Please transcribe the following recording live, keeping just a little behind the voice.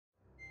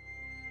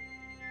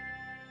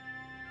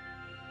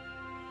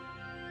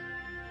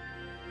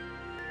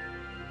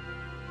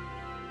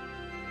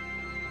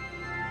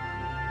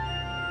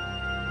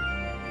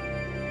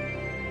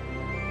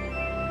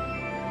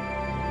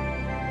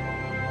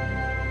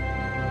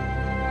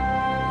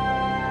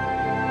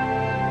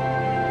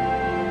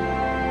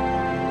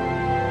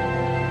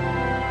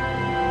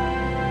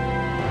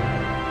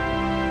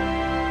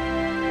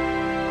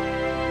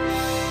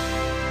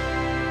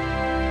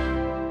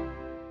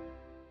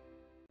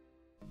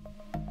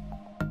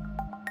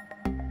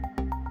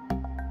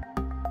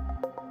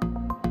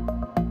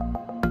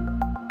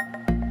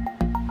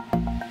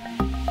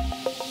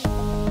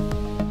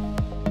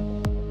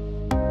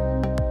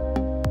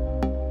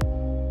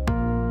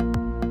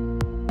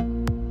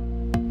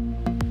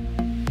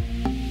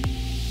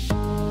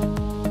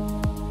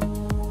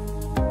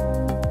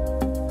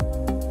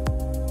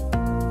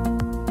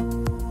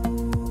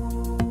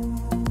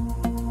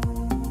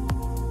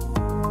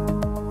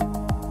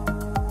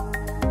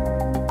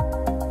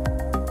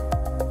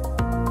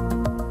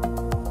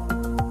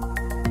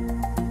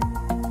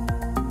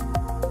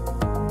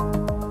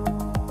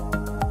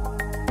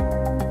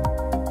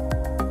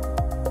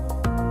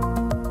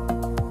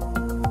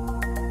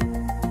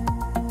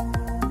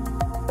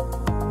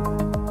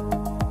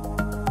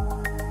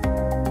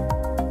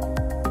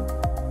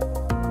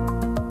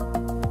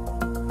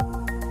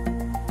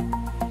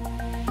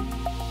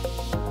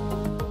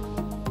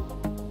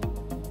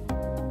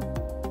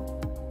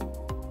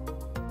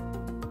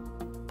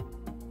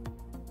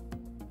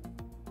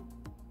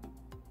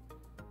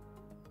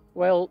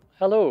Well,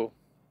 hello.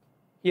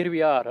 Here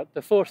we are at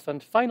the fourth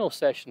and final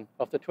session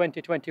of the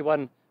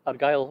 2021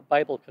 Argyll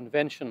Bible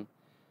Convention,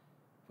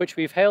 which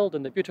we've held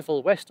in the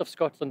beautiful west of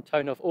Scotland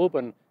town of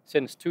Oban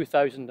since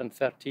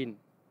 2013.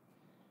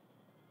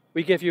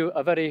 We give you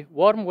a very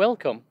warm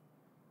welcome,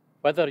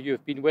 whether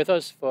you've been with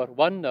us for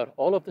one or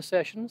all of the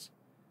sessions,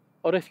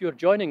 or if you're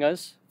joining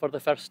us for the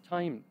first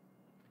time.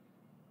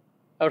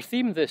 Our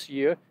theme this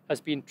year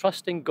has been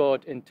Trusting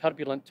God in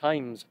Turbulent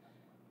Times,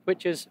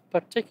 which is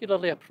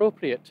particularly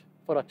appropriate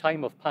for a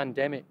time of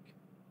pandemic.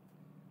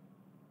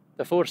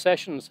 The 4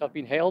 sessions have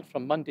been held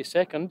from Monday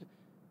 2nd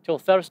till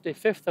Thursday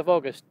 5th of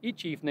August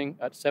each evening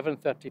at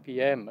 7:30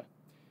 p.m.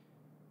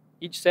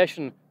 Each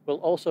session will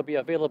also be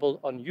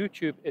available on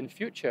YouTube in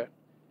future,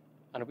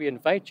 and we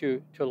invite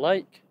you to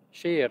like,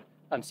 share,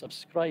 and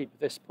subscribe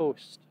this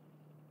post.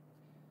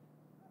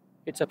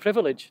 It's a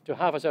privilege to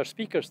have as our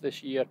speakers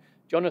this year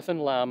Jonathan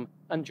Lamb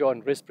and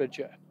John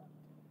Risbridger.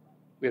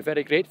 We're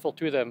very grateful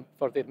to them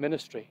for their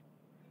ministry.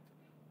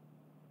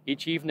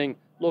 Each evening,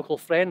 local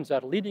friends are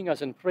leading us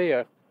in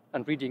prayer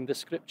and reading the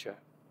scripture.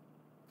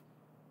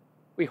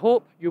 We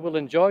hope you will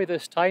enjoy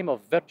this time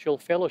of virtual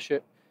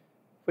fellowship,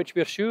 which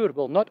we're sure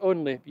will not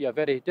only be a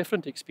very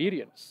different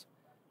experience,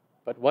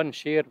 but one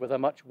shared with a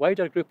much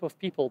wider group of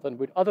people than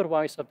would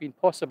otherwise have been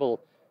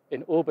possible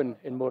in Oban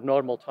in more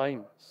normal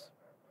times.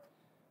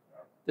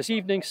 This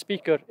evening's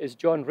speaker is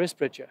John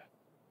Risbridger.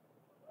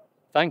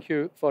 Thank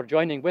you for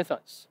joining with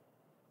us,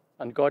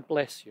 and God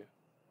bless you.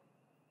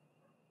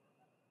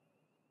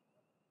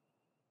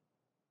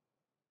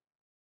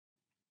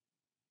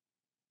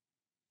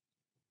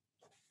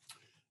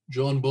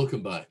 John,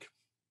 welcome back.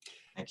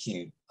 Thank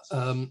you.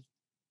 Am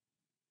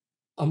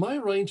I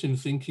right in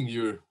thinking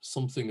you're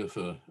something of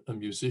a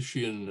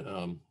musician,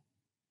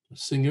 a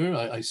singer?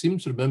 I seem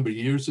to remember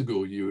years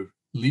ago you were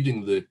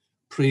leading the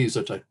praise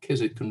at a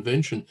Keswick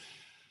convention.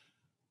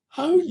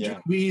 How do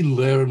we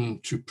learn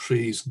to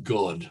praise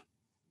God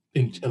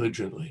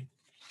intelligently?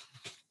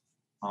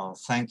 Oh,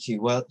 thank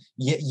you. Well,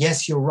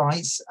 yes, you're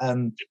right,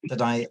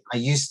 that I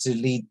used to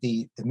lead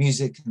the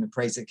music and the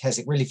praise at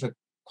Keswick really for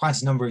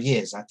quite a number of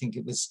years. I think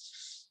it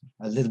was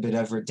a little bit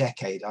over a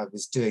decade I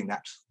was doing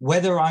that.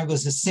 Whether I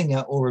was a singer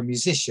or a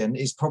musician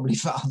is probably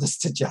for others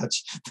to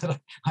judge,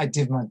 but I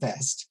did my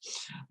best.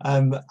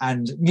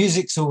 And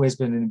music's always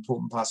been an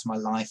important part of my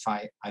life.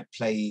 I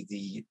play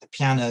the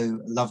piano,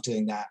 love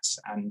doing that,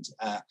 and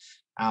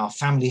our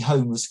family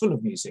home was full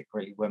of music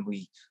really when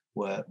we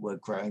were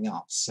growing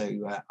up. So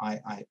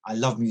I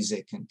love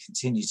music and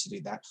continue to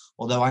do that,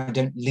 although I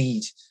don't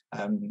lead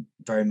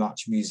very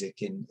much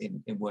music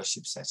in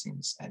worship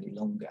settings any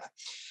longer.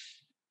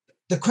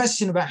 The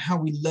question about how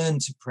we learn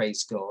to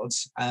praise God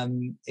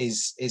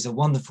is a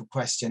wonderful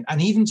question.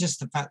 And even just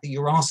the fact that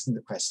you're asking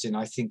the question,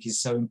 I think is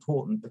so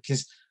important,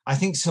 because I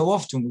think so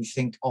often we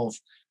think of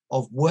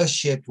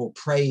worship or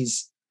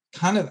praise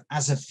kind of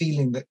as a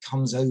feeling that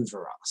comes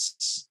over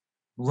us,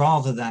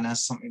 rather than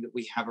as something that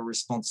we have a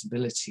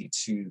responsibility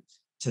to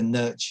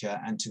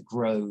nurture and to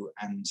grow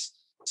and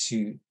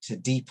to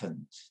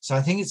deepen. So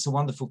I think it's a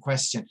wonderful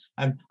question.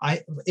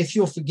 If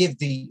you'll forgive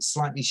the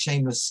slightly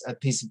shameless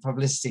piece of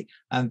publicity,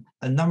 a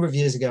number of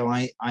years ago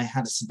I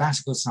had a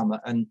sabbatical summer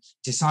and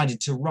decided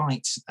to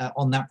write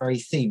on that very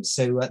theme.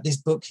 So this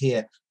book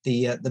here,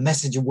 the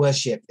Message of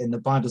Worship in the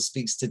Bible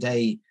Speaks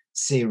Today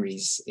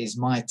series, is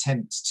my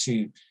attempt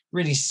to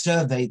really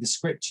survey the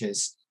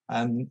scriptures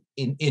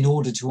in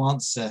order to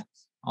answer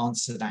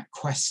that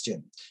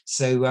question.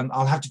 So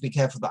I'll have to be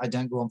careful that I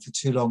don't go on for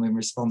too long in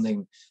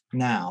responding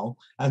now.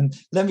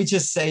 Let me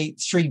just say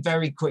 3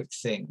 very quick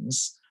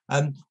things.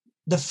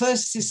 The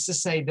first is to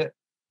say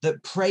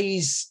that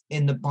praise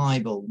in the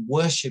Bible,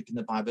 worship in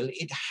the Bible,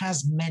 it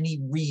has many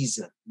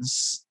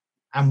reasons,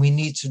 and we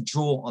need to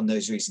draw on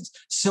those reasons.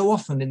 So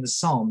often in the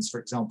Psalms, for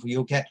example,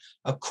 you'll get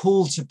a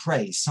call to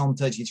praise, Psalm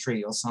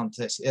 33 or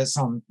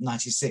Psalm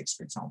 96,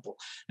 for example.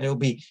 And it'll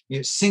be,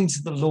 sing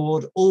to the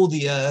Lord, all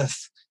the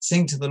earth,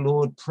 sing to the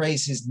Lord,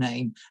 praise his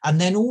name.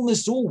 And then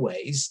almost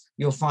always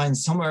you'll find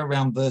somewhere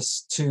around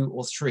verse 2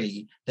 or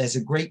 3, there's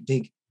a great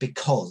big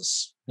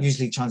because,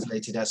 usually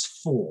translated as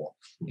for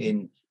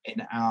in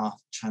our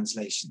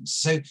translations.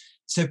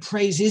 So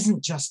praise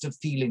isn't just a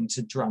feeling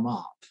to drum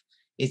up.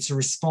 It's a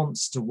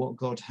response to what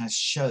God has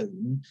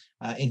shown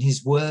in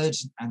his word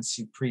and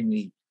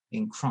supremely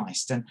in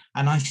Christ. And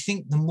I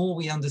think the more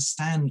we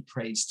understand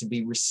praise to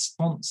be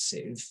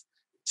responsive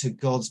to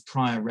God's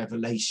prior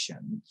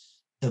revelation,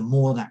 the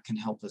more that can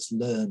help us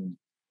learn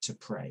to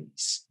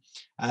praise.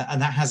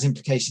 And that has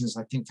implications,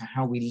 I think, for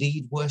how we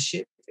lead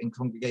worship in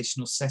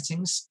congregational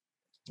settings,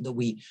 that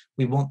we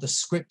want the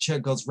scripture,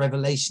 God's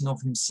revelation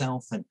of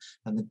himself, and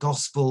the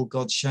gospel,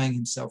 God showing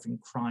himself in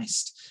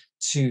Christ,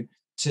 to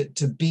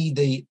be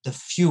the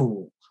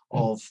fuel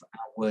of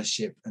our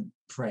worship and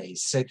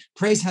praise. So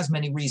praise has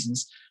many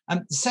reasons.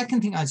 The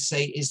second thing I'd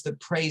say is that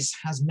praise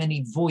has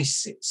many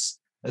voices.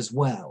 as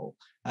well.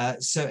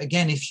 So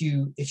again, if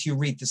you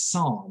read the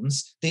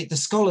Psalms, the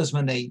scholars,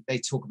 when they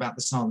talk about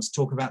the Psalms,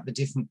 talk about the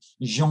different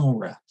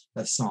genre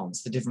of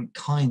Psalms, the different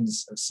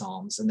kinds of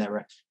Psalms, and there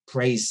are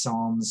praise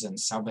Psalms and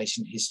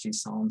salvation history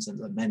Psalms and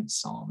lament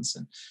Psalms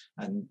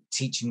and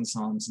teaching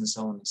Psalms and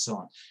so on and so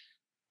on.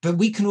 But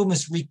we can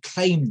almost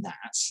reclaim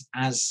that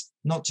as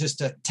not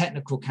just a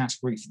technical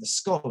category for the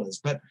scholars,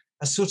 but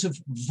a sort of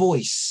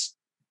voice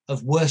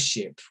of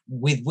worship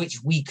with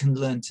which we can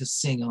learn to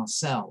sing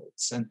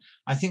ourselves. And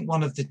I think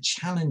one of the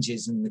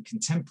challenges in the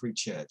contemporary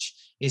church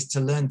is to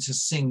learn to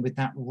sing with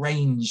that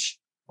range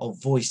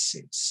of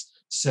voices,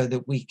 so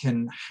that we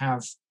can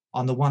have,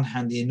 on the one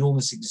hand, the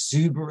enormous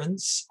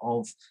exuberance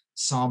of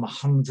Psalm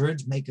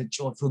 100, make a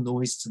joyful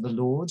noise to the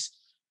Lord,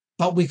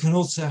 but we can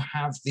also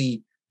have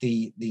the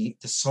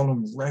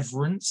solemn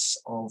reverence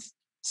of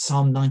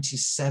Psalm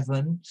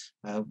 97,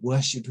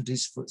 worship at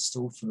his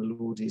footstool, for the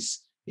Lord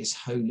is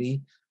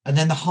holy. And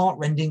then the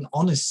heart-rending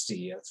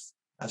honesty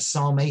of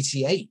Psalm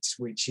 88,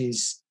 which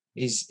is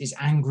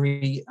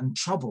angry and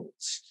troubled,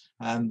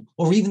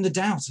 or even the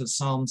doubt of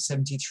Psalm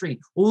 73.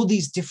 All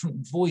these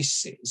different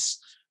voices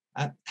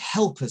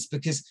help us,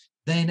 because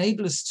they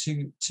enable us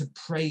to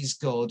praise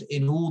God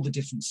in all the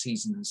different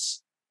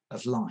seasons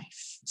of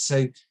life.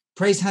 So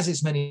praise has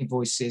its many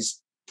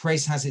voices,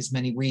 praise has its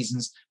many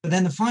reasons. But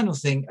then the final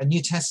thing, a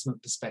New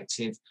Testament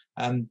perspective,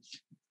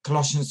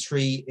 Colossians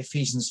 3,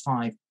 Ephesians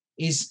 5,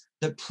 is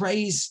that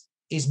praise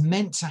is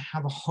meant to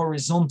have a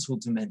horizontal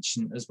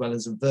dimension as well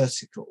as a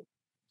vertical.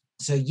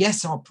 So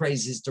yes, our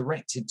praise is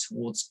directed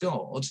towards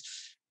God,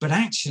 but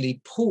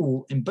actually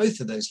Paul, in both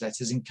of those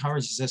letters,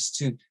 encourages us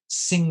to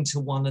sing to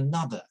one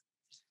another.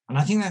 And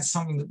I think that's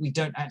something that we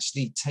don't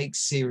actually take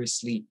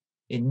seriously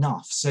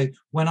enough. So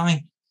when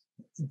I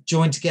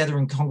join together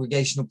in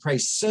congregational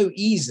praise, so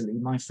easily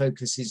my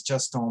focus is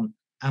just on,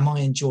 am I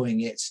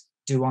enjoying it?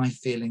 Do I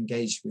feel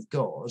engaged with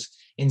God?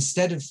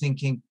 Instead of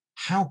thinking,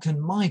 how can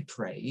my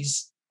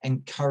praise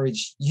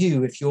encourage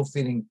you if you're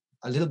feeling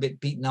a little bit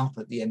beaten up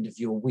at the end of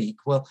your week?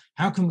 Well,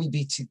 how can we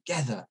be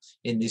together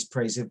in this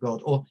praise of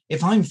God? Or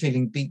if I'm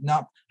feeling beaten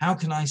up, how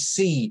can I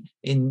see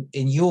in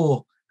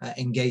your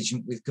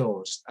engagement with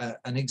God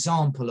an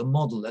example, a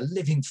model, a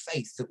living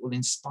faith that will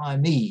inspire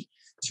me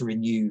to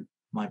renew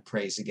my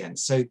praise again?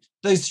 So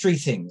those three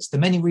things, the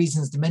many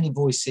reasons, the many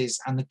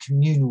voices, and the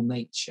communal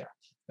nature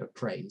of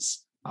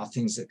praise, are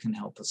things that can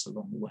help us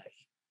along the way.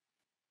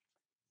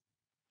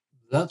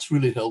 That's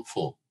really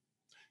helpful.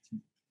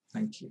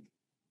 Thank you.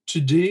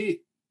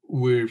 Today,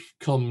 we've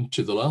come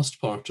to the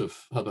last part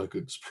of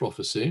Habakkuk's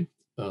prophecy.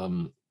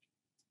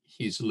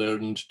 He's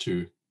learned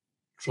to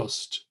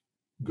trust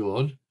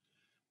God.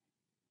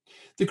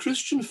 The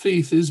Christian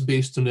faith is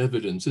based on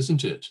evidence,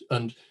 isn't it?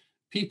 And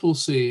people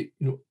say,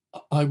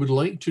 I would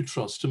like to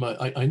trust him.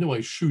 I know I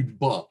should,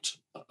 but,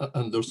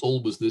 and there's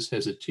always this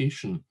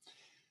hesitation.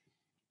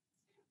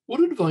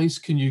 What advice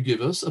can you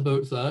give us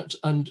about that?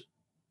 And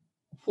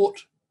what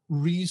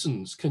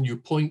reasons can you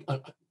point?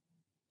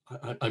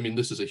 I mean,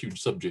 this is a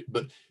huge subject,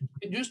 but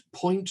can you just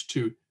point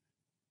to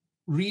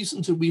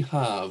reasons that we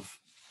have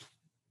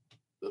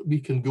that we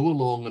can go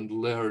along and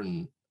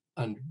learn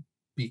and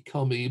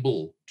become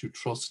able to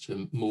trust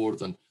him more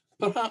than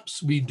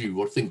perhaps we do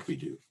or think we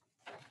do?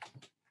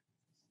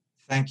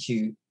 Thank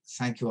you.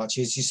 Thank you,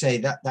 Archie. As you say,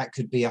 that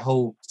could be a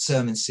whole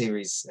sermon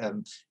series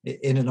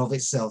in and of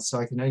itself, so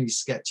I can only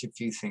sketch a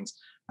few things.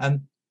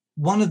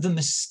 One of the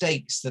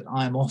mistakes that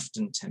I am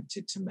often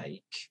tempted to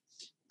make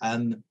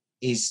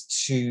is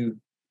to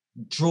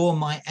draw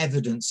my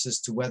evidence as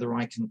to whether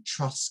I can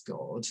trust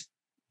God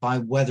by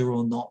whether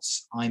or not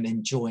I'm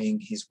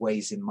enjoying his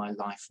ways in my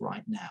life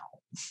right now.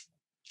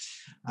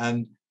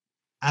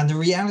 And the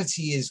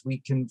reality is we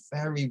can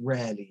very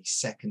rarely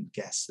second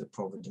guess the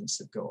providence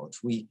of God.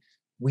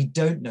 We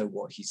don't know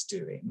what he's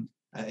doing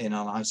in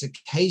our lives.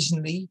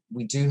 Occasionally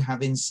we do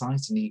have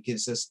insight and he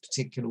gives us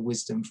particular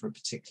wisdom for a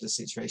particular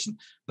situation,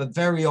 but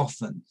very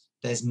often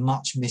there's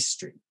much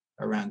mystery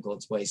around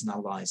God's ways in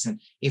our lives.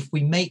 And if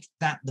we make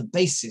that the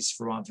basis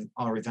for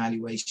our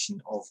evaluation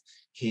of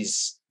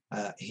his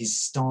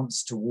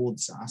stance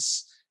towards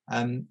us,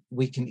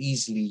 we can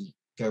easily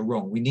go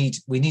wrong. We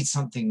need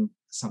something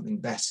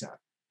better.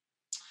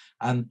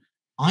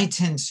 I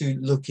tend to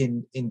look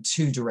in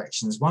two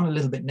directions, one a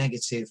little bit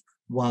negative,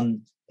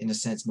 one in a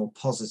sense more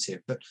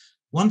positive. But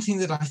one thing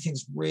that I think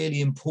is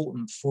really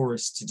important for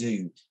us to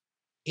do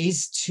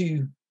is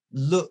to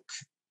look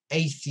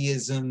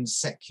atheism,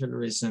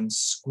 secularism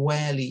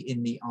squarely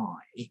in the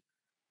eye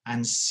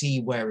and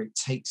see where it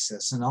takes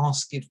us and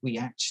ask if we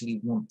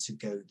actually want to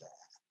go there.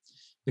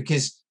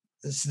 Because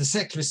the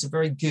secularists are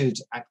very good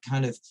at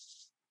kind of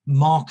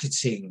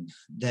marketing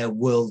their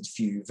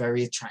worldview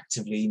very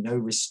attractively, no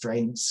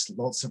restraints,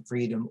 lots of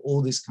freedom,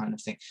 all this kind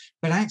of thing.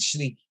 But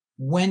actually,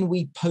 when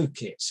we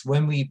poke it,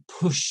 when we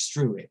push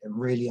through it and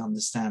really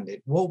understand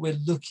it, what we're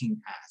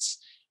looking at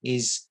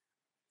is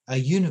a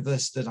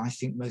universe that I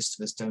think most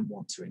of us don't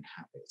want to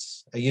inhabit,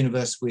 a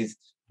universe with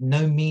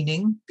no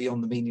meaning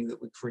beyond the meaning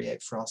that we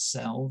create for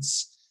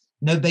ourselves,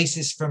 no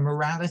basis for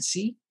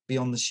morality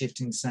beyond the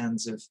shifting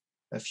sands of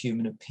of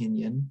human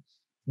opinion,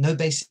 no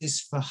basis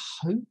for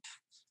hope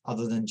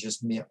other than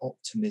just mere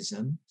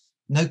optimism,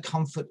 no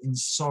comfort in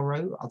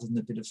sorrow other than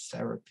a bit of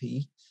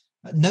therapy,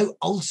 no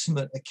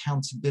ultimate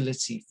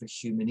accountability for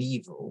human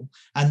evil,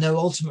 and no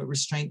ultimate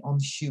restraint on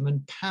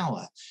human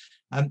power.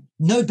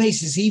 No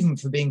basis even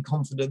for being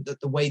confident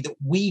that the way that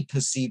we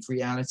perceive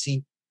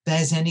reality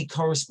bears any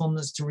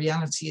correspondence to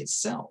reality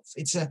itself.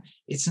 It's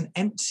an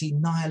empty,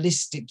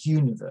 nihilistic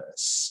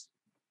universe,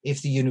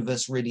 if the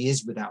universe really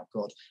is without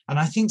God. And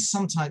I think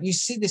sometimes you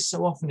see this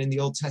so often in the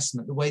Old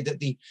Testament, the way that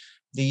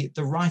the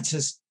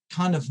writers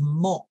kind of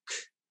mock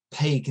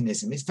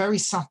paganism. It's very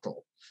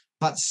subtle,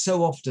 but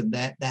so often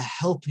they're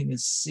helping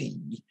us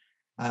see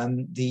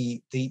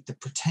the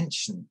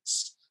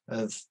pretensions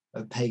of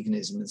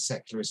paganism and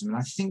secularism. And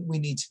I think we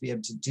need to be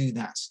able to do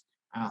that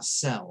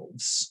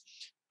ourselves.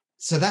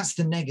 So that's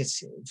the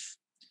negative.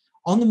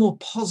 On the more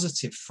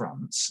positive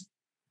front,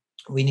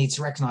 we need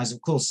to recognize,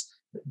 of course,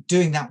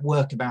 doing that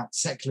work about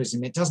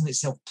secularism, it doesn't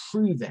itself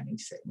prove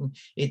anything.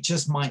 It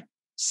just might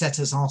set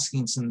us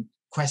asking some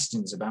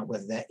questions about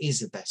whether there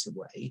is a better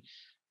way.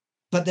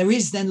 But there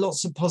is then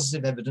lots of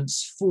positive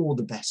evidence for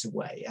the better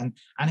way, and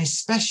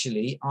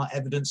especially our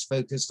evidence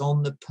focused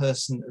on the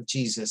person of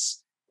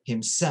Jesus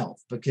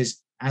himself,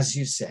 because, as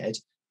you said,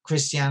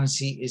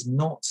 Christianity is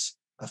not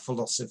a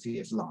philosophy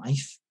of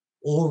life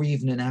or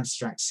even an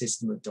abstract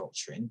system of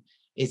doctrine.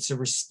 It's a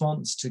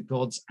response to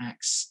God's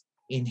acts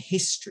in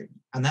history,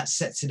 and that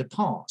sets it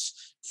apart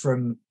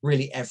from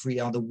really every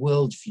other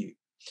worldview.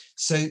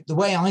 So the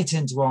way I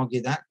tend to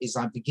argue that is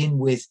I begin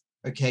with,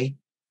 okay,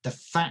 the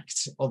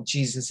fact of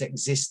Jesus'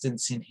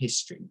 existence in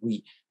history.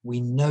 We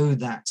know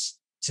that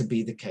to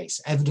be the case.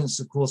 Evidence,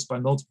 of course, by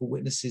multiple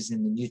witnesses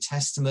in the New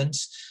Testament,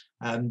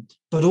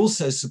 but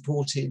also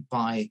supported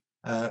by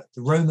the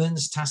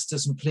Romans,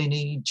 Tacitus and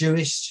Pliny,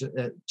 Jewish,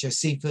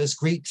 Josephus,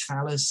 Greek,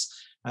 Thales.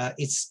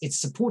 It's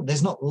supported.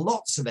 There's not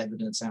lots of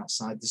evidence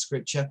outside the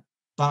scripture,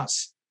 but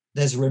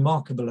there's a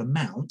remarkable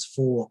amount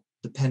for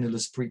the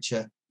penniless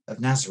preacher of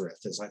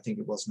Nazareth, as I think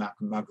it was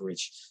Malcolm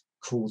Muggeridge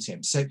called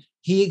him. So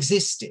he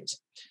existed.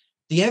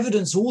 The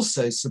evidence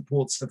also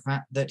supports the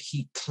fact that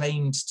he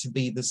claimed to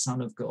be the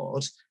Son of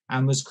God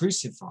and was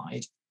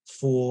crucified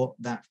for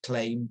that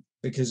claim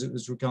because it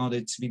was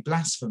regarded to be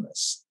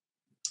blasphemous.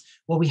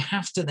 Well, we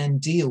have to then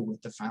deal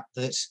with the fact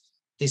that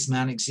this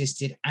man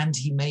existed and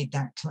he made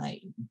that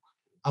claim.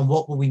 And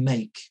what will we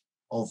make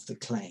of the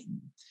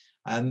claim?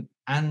 And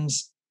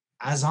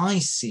as I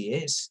see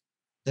it,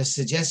 the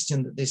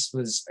suggestion that this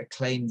was a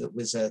claim that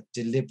was a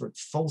deliberate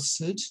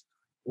falsehood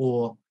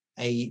or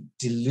a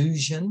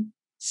delusion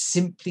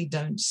simply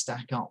don't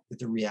stack up with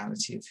the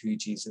reality of who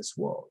Jesus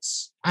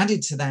was.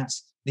 Added to that,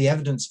 the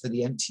evidence for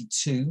the empty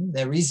tomb.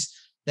 There is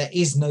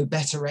no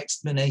better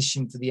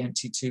explanation for the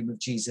empty tomb of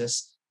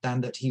Jesus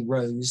than that he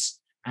rose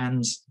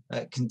and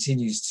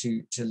continues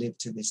to live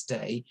to this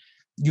day.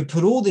 You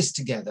put all this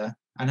together,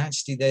 and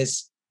actually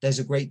there's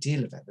a great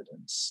deal of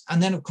evidence.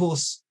 And then, of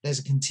course, there's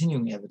a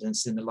continuing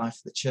evidence in the life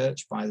of the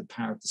church by the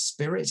power of the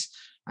Spirit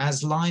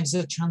as lives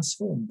are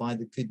transformed by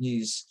the good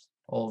news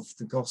of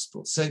the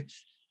gospel. So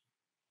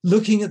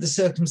looking at the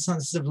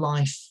circumstances of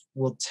life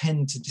will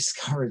tend to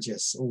discourage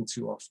us all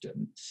too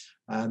often.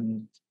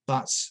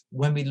 But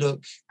when we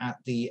look at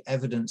the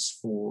evidence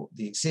for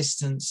the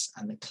existence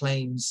and the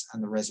claims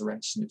and the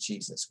resurrection of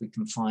Jesus, we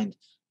can find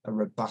a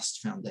robust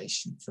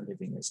foundation for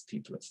living as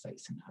people of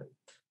faith and hope.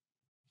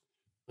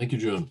 Thank you,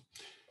 John.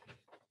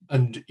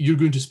 And you're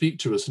going to speak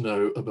to us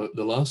now about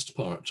the last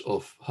part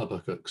of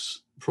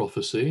Habakkuk's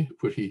prophecy,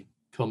 where he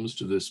comes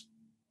to this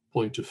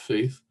point of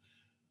faith.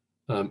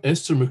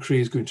 Esther McRae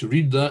is going to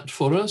read that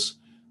for us,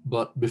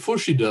 but before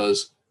she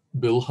does,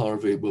 Bill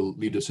Harvey will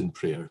lead us in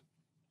prayer.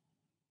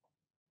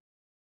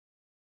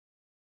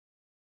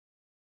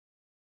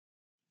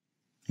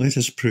 Let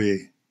us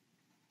pray.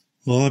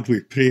 Lord,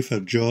 we pray for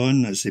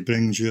John as he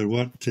brings your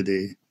word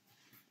today.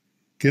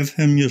 Give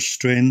him your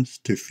strength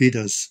to feed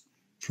us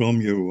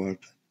from your word.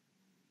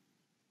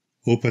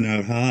 Open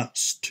our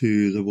hearts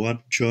to the word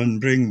John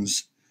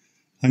brings,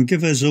 and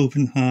give us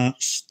open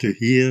hearts to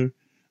hear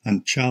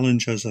and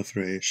challenge us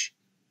afresh.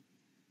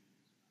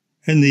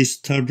 In these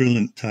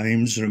turbulent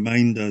times,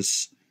 remind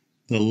us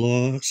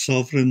the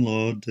sovereign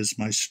Lord is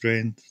my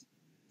strength.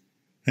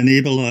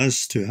 Enable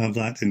us to have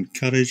that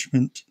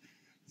encouragement,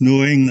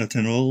 knowing that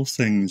in all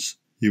things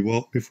you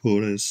walk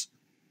before us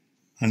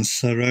and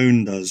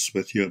surround us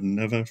with your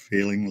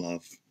never-failing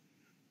love,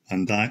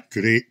 and that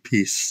great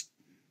peace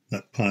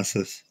that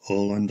passeth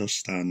all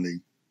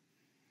understanding.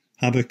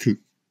 Habakkuk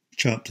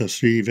chapter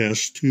 3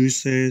 verse 2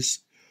 says,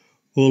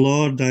 O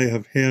Lord, I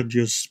have heard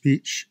your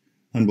speech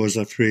and was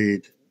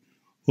afraid.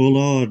 O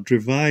Lord,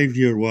 revive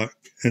your work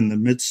in the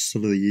midst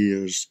of the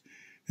years.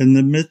 In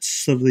the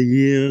midst of the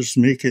years,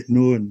 make it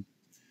known.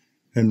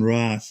 In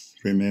wrath,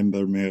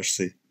 remember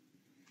mercy.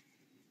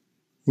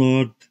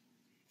 Lord,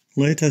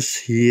 let us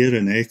hear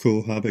and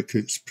echo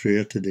Habakkuk's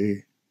prayer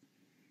today.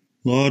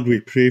 Lord, we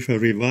pray for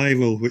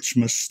revival which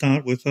must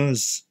start with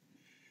us.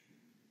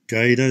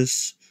 Guide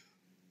us,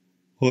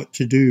 what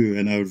to do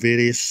in our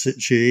various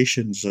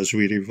situations as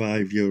we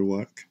revive your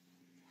work.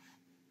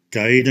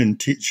 Guide and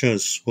teach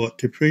us what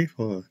to pray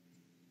for.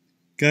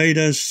 Guide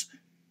us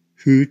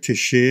who to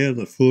share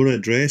the 4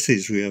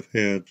 addresses we have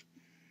heard,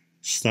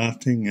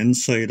 starting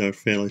inside our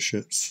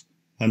fellowships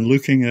and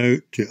looking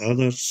out to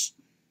others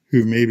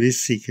who may be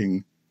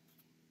seeking.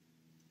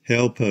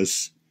 Help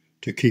us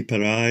to keep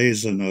our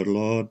eyes on our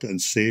Lord and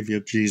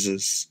Saviour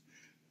Jesus,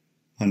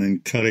 and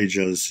encourage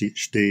us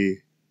each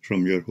day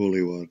from your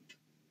holy word.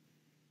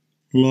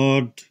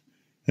 Lord,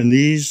 in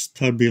these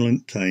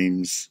turbulent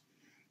times,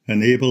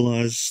 enable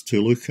us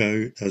to look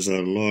out as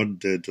our Lord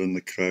did on the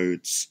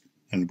crowds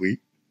and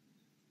weep,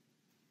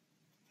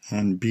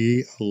 and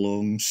be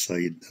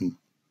alongside them.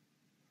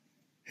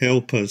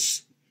 Help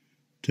us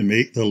to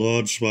make the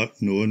Lord's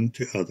work known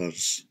to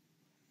others.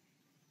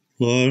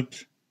 Lord,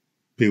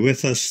 be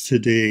with us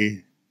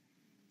today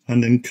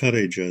and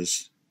encourage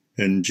us.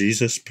 In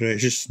Jesus'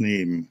 precious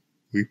name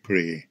we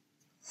pray.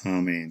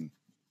 Amen.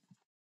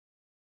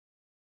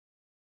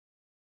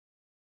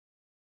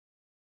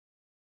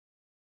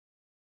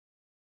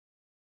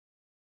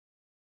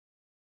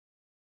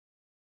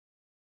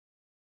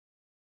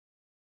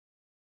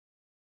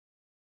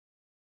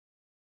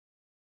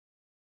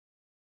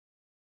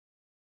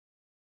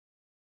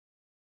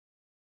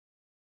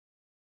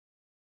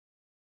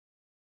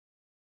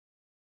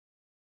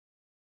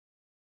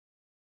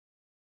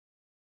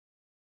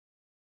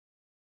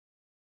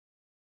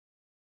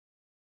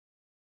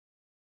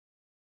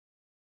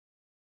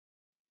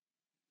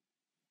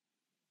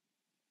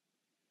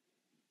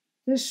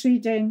 This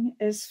reading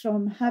is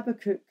from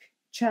Habakkuk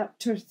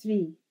chapter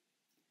 3.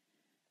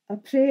 A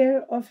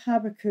prayer of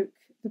Habakkuk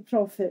the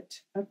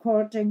prophet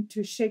according to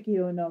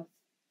Shigionoth.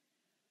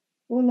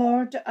 O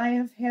Lord, I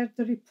have heard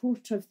the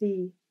report of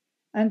thee,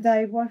 and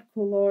thy work,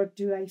 O Lord,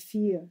 do I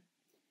fear.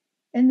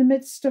 In the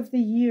midst of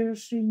the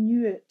years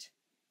renew it,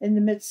 in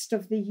the midst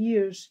of the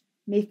years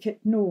make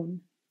it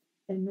known.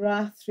 In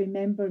wrath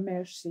remember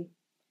mercy.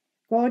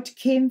 God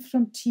came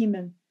from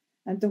Teman,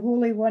 and the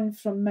Holy One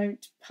from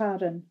Mount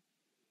Paran.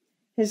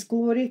 His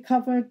glory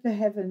covered the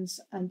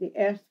heavens, and the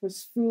earth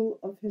was full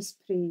of his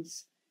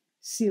praise.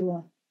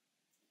 Selah.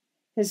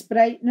 His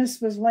brightness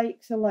was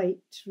like the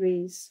light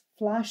rays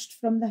flashed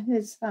from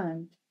his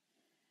hand,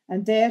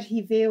 and there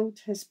he veiled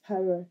his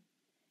power.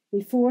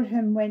 Before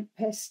him went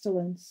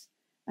pestilence,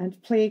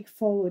 and plague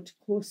followed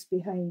close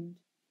behind.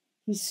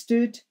 He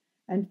stood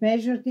and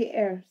measured the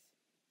earth.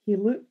 He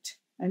looked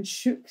and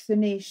shook the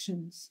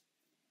nations.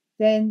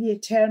 Then the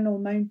eternal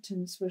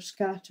mountains were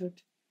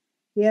scattered.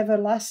 The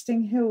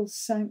everlasting hills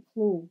sank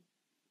low.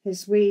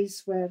 His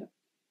ways were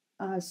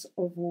as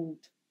of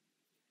old.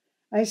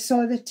 I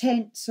saw the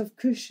tents of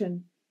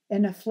Cushan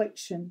in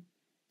affliction.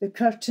 The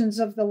curtains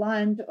of the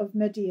land of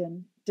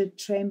Midian did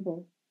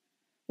tremble.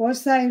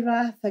 Was thy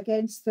wrath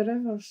against the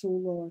rivers, O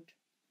Lord?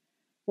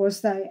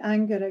 Was thy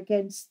anger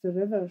against the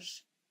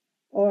rivers,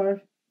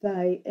 or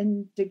thy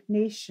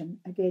indignation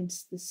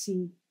against the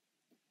sea?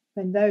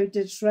 When thou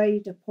didst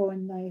ride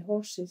upon thy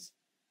horses,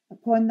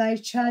 upon thy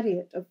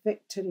chariot of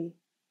victory,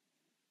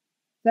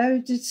 thou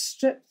didst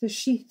strip the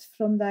sheath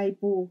from thy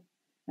bow,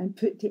 and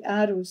put the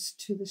arrows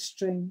to the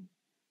string.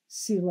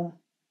 Selah.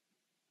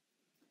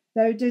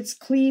 Thou didst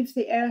cleave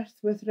the earth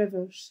with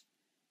rivers.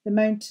 The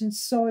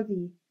mountains saw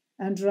thee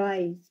and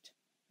writhed.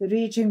 The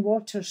raging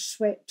waters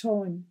swept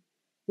on.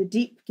 The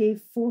deep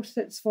gave forth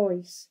its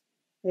voice.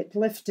 It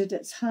lifted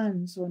its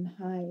hands on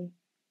high.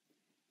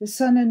 The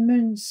sun and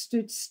moon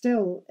stood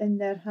still in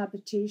their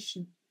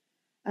habitation,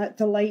 at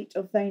the light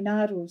of thine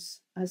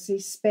arrows, as they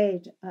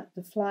sped at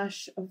the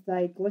flash of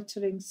thy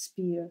glittering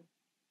spear.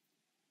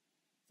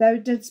 Thou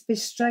didst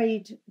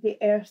bestride the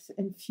earth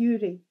in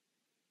fury.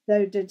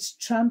 Thou didst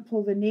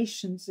trample the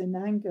nations in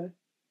anger.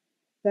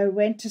 Thou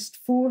wentest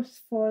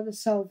forth for the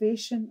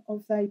salvation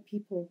of thy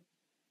people.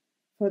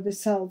 For the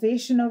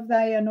salvation of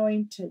thy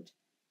anointed,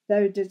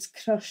 thou didst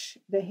crush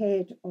the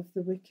head of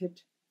the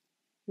wicked,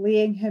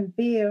 laying him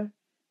bare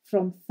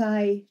from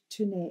thigh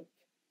to neck.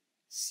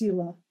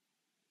 Selah.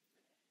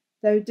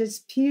 Thou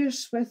didst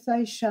pierce with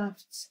thy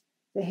shafts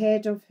the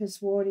head of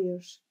his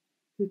warriors,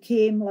 who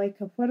came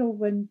like a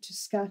whirlwind to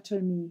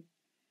scatter me,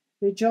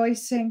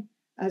 rejoicing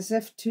as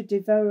if to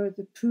devour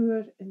the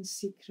poor in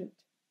secret.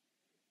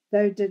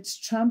 Thou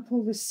didst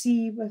trample the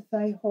sea with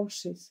thy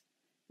horses,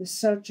 the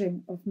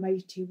surging of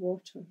mighty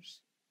waters.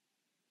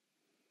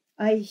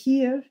 I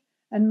hear,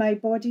 and my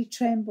body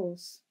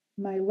trembles.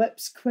 My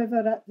lips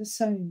quiver at the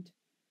sound.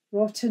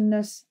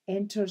 Rottenness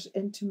enters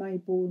into my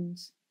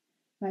bones.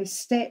 My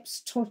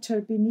steps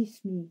totter beneath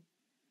me.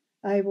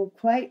 I will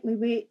quietly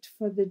wait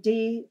for the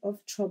day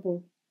of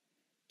trouble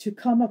to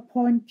come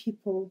upon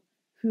people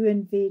who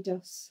invade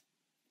us.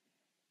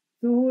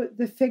 Though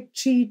the fig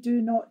tree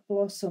do not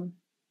blossom,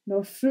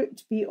 nor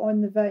fruit be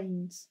on the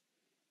vines,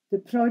 the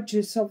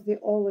produce of the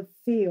olive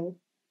fail,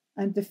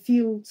 and the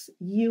fields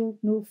yield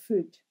no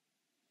food.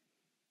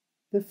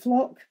 The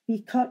flock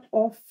be cut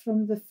off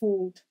from the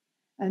fold,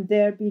 and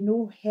there be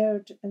no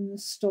herd in the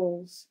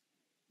stalls.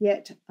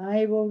 Yet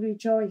I will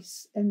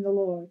rejoice in the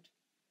Lord.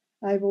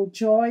 I will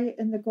joy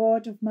in the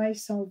God of my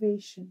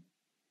salvation.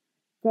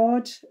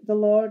 God, the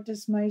Lord,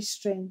 is my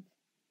strength.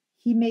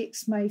 He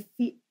makes my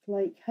feet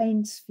like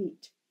hinds'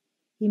 feet.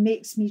 He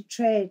makes me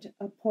tread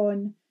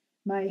upon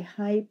my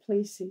high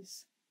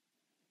places.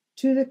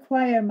 To the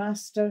choir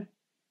master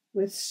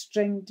with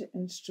stringed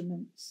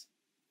instruments.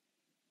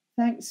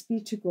 Thanks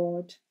be to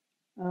God.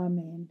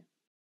 Amen.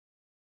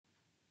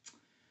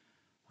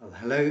 Well,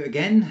 hello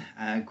again.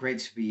 Great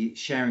to be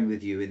sharing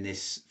with you in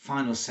this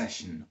final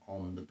session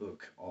on the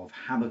book of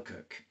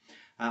Habakkuk.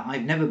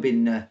 I've never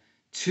been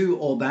to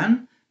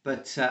Orban,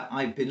 but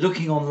I've been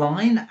looking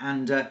online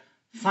and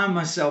found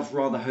myself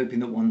rather hoping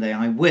that one day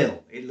I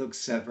will. It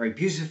looks very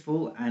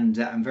beautiful and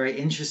very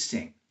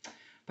interesting.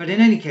 But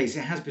in any case,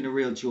 it has been a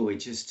real joy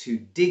just to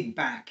dig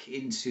back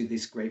into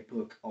this great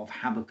book of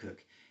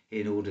Habakkuk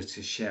in order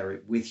to share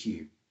it with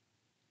you.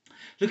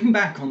 Looking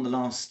back on the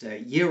last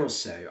year or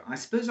so, I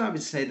suppose I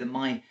would say that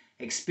my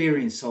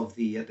experience of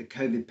the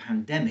COVID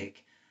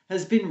pandemic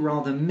has been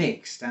rather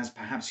mixed, as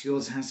perhaps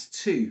yours has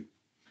too.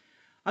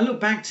 I look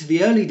back to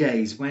the early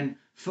days when,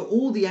 for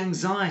all the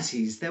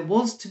anxieties, there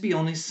was, to be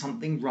honest,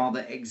 something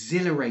rather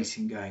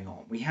exhilarating going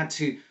on. We had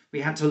to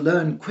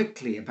learn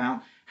quickly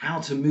about how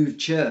to move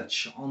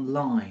church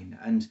online,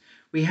 and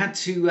we had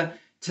to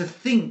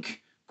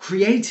think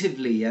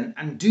creatively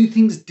and do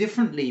things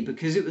differently,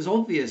 because it was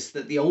obvious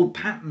that the old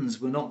patterns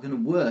were not going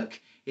to work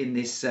in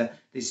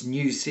this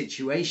new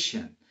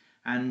situation.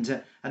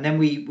 And then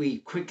we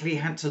quickly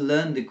had to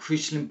learn the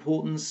crucial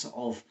importance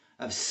of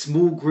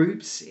small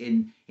groups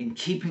in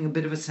keeping a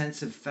bit of a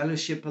sense of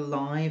fellowship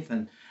alive.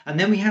 And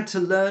then we had to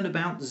learn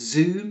about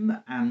Zoom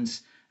and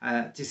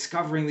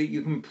discovering that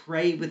you can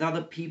pray with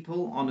other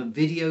people on a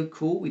video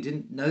call. We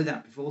didn't know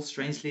that before,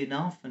 strangely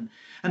enough. And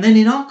then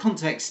in our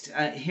context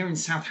here in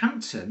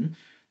Southampton,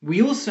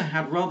 we also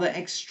had rather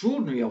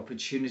extraordinary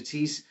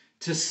opportunities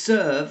to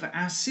serve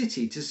our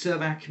city, to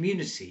serve our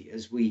community,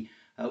 as we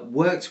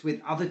worked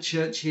with other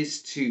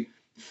churches to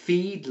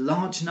feed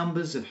large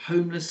numbers of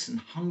homeless and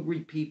hungry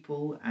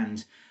people,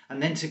 and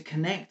then to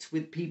connect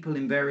with people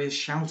in various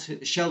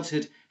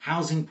sheltered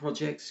housing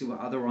projects who are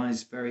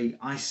otherwise very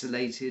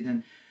isolated,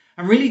 and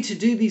really to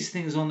do these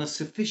things on a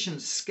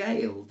sufficient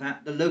scale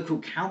that the local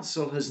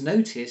council has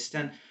noticed,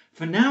 and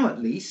for now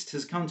at least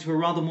has come to a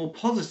rather more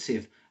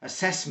positive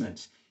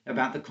assessment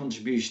about the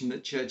contribution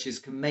that churches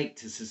can make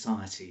to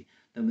society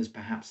than was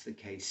perhaps the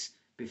case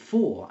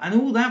before. And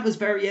all that was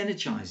very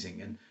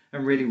energizing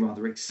and really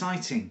rather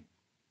exciting.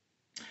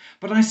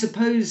 But I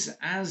suppose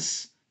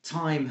as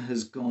time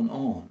has gone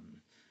on,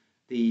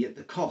 the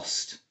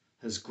cost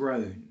has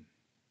grown.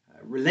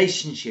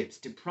 Relationships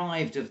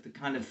deprived of the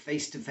kind of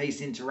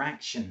face-to-face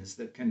interactions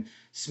that can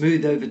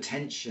smooth over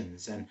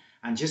tensions and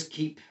just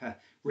keep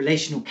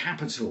relational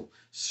capital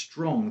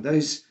strong,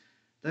 those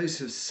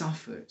have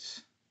suffered.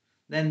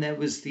 Then there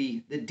was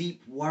the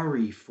deep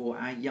worry for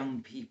our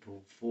young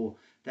people, for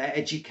their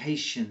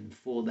education,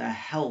 for their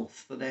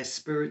health, for their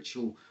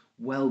spiritual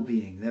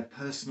well-being, their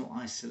personal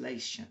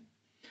isolation.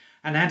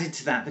 And added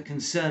to that, the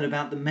concern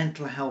about the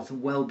mental health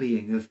and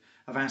well-being of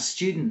our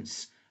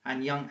students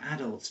and young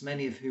adults,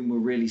 many of whom were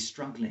really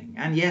struggling.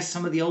 And yes,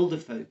 some of the older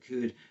folk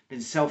who had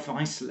been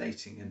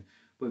self-isolating and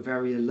were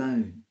very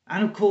alone.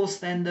 And of course,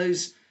 then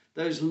those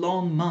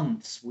long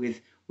months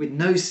with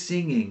no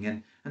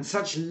singing and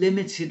such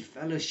limited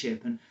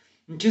fellowship and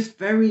just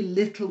very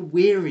little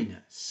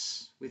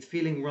weariness, with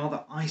feeling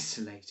rather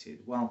isolated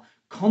while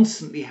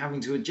constantly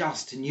having to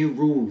adjust to new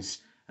rules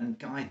and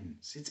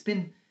guidance. It's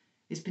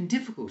been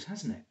difficult,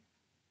 hasn't it?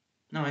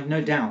 Now, I've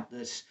no doubt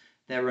that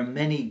there are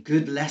many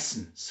good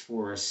lessons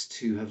for us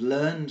to have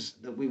learned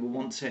that we will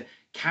want to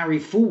carry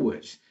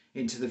forward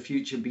into the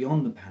future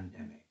beyond the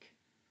pandemic.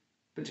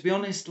 But to be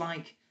honest,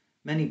 like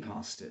many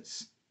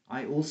pastors,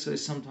 I also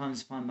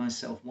sometimes find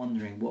myself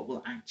wondering what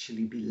will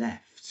actually be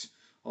left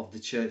of the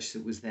church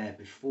that was there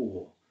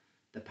before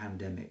the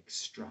pandemic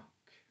struck.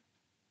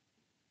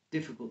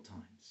 Difficult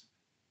times.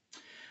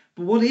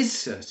 But what is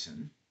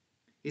certain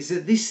is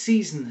that this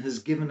season has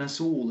given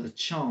us all a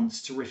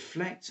chance to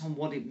reflect on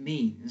what it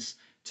means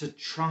to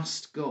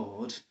trust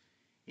God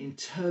in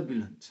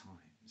turbulent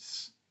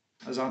times,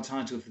 as our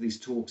title for these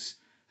talks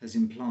has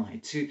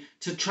implied, to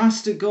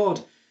trust a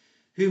God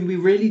whom we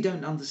really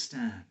don't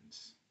understand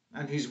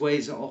and whose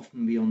ways are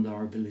often beyond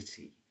our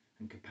ability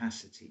and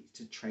capacity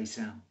to trace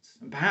out.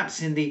 And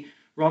perhaps in the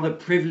rather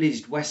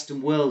privileged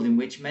Western world in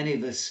which many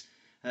of us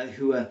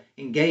who are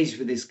engaged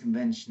with this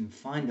convention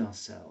find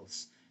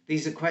ourselves,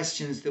 these are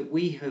questions that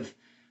we have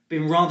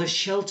been rather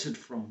sheltered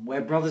from,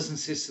 where brothers and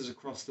sisters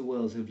across the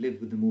world have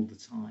lived with them all the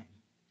time.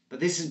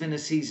 But this has been a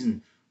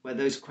season where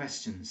those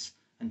questions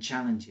and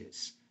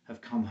challenges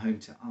have come home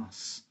to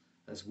us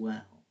as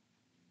well.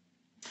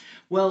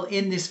 Well,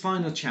 in this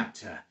final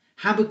chapter,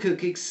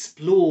 Habakkuk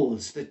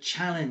explores the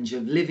challenge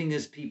of living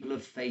as people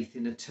of faith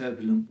in a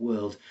turbulent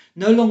world,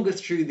 no longer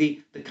through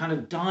the kind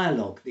of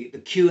dialogue, the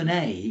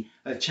Q&A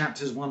of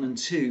chapters 1 and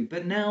 2,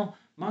 but now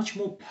much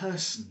more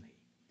personally,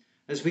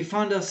 as we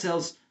find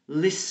ourselves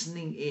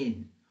listening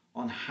in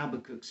on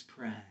Habakkuk's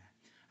prayer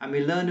And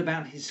we learn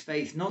about his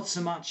faith not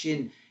so much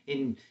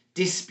in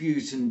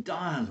dispute and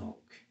dialogue,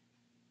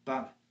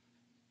 but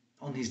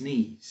on his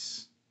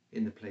knees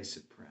in the place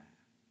of prayer.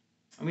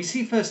 And we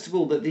see, first of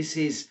all, that this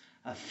is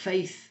a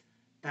faith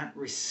that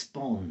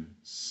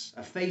responds.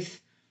 A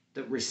faith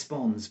that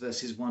responds,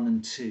 verses 1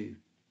 and 2.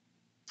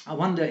 I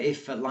wonder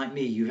if, like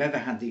me, you've ever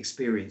had the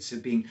experience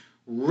of being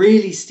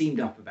really steamed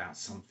up about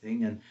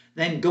something and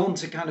then gone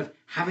to kind of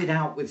have it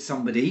out with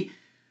somebody,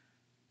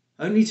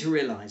 only to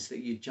realise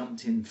that you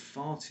jumped in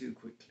far too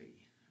quickly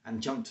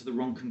and jumped to the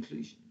wrong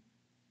conclusion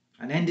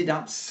and ended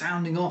up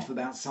sounding off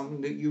about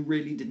something that you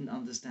really didn't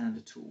understand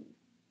at all.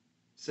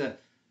 It's a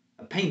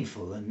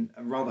painful and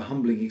a rather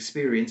humbling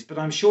experience, but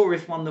I'm sure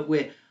if one that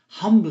we're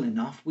humble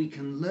enough we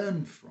can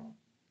learn from.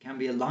 It can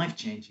be a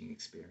life-changing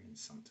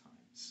experience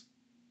sometimes.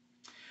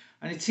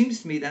 And it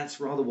seems to me that's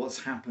rather what's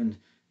happened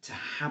to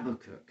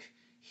Habakkuk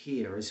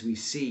here, as we've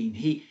seen.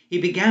 He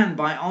began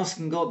by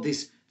asking God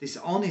this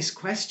honest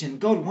question: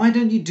 God, why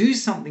don't you do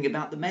something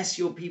about the mess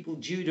your people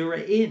Judah are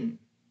in?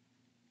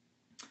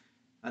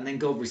 And then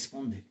God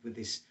responded with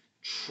this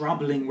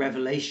troubling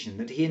revelation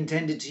that he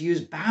intended to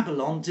use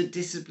Babylon to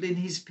discipline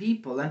his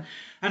people. And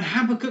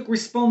Habakkuk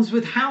responds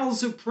with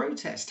howls of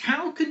protest.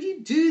 How could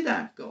you do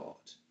that, God?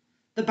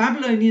 The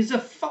Babylonians are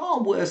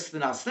far worse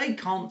than us. They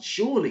can't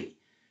surely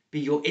be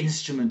your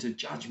instrument of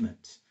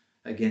judgment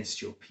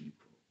against your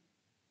people.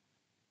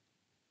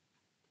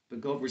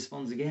 But God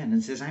responds again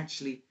and says,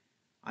 actually,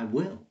 I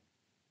will.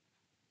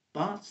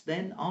 But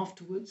then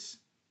afterwards,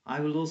 I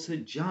will also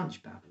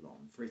judge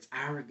Babylon for its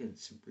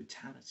arrogance and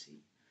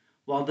brutality,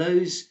 while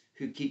those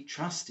who keep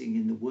trusting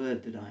in the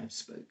word that I have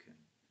spoken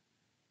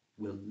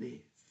will live.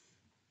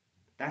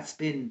 That's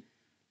been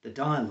the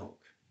dialogue.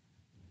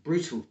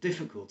 Brutal,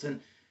 difficult.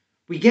 And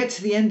we get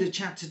to the end of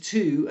chapter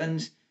 2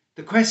 and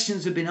the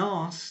questions have been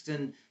asked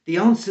and the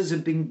answers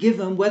have been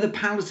given, whether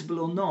palatable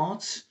or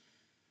not.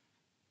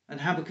 And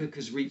Habakkuk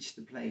has reached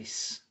the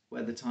place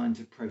where the time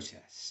to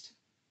protest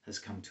has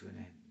come to an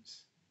end.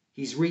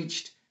 He's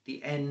reached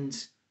the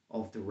end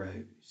of the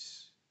road.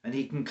 And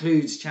he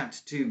concludes chapter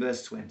 2,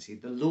 verse 20.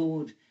 The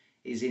Lord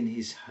is in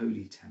his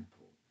holy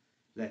temple.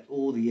 Let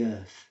all the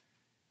earth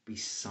be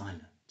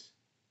silent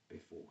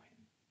before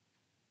him.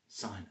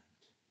 Silent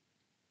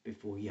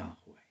before Yahweh,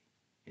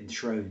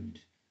 enthroned,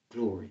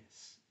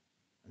 glorious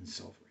and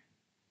sovereign.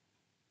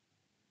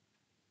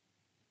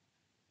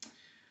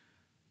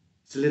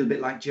 It's a little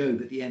bit like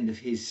Job at the end of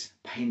his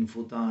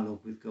painful dialogue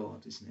with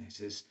God, isn't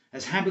it?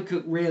 As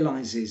Habakkuk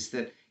realizes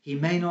that he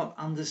may not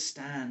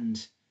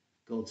understand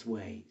God's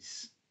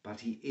ways, but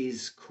he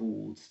is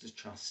called to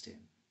trust him.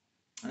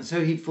 And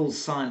so he falls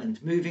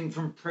silent, moving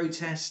from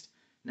protest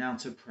now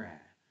to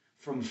prayer,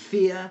 from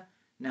fear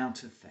now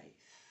to faith.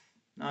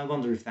 Now I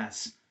wonder if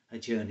that's a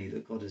journey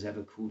that God has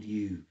ever called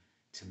you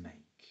to make.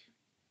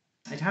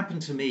 It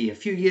happened to me a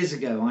few years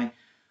ago.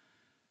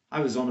 I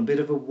was on a bit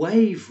of a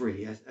wave,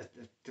 really, at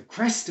the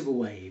crest of a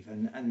wave,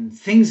 and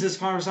things, as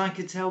far as I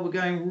could tell, were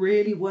going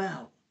really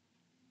well.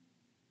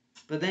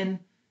 But then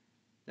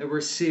there were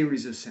a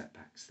series of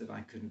setbacks that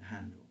I couldn't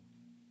handle.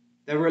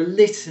 There were a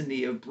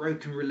litany of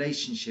broken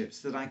relationships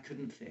that I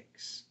couldn't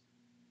fix.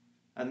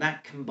 And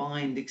that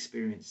combined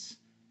experience,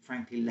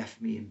 frankly,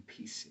 left me in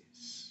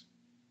pieces.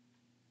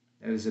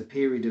 There was a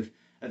period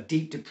of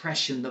deep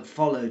depression that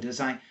followed as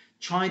I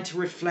tried to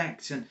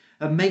reflect and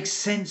make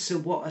sense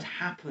of what had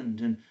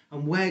happened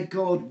and where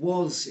God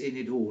was in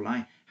it all.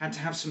 I had to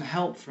have some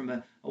help from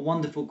a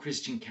wonderful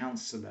Christian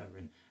counsellor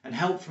and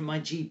help from my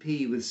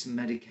GP with some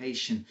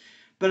medication.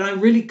 But I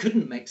really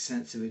couldn't make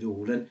sense of it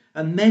all.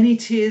 And many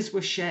tears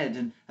were shed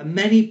and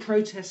many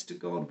protests to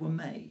God were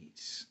made.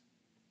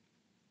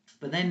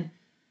 But then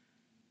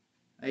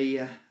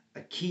a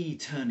key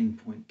turning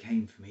point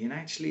came for me. And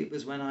actually it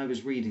was when I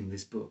was reading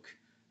this book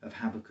of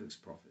Habakkuk's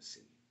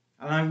prophecy.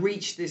 And I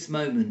reached this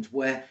moment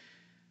where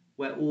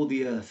all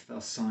the earth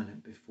fell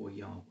silent before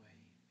Yahweh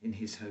in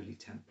his holy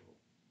temple.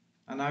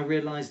 And I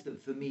realized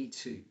that for me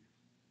too,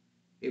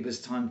 it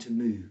was time to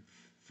move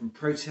from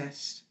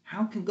protest.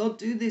 How can God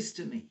do this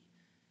to me?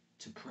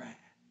 To prayer.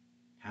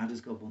 How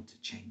does God want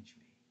to change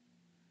me?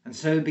 And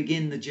so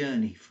begin the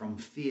journey from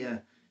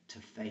fear to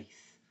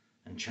faith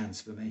and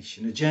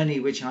transformation. A journey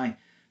which I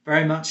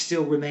very much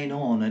still remain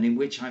on and in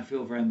which I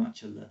feel very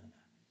much a learner.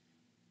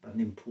 But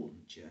an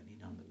important journey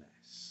nonetheless.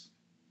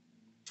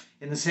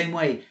 In the same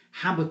way,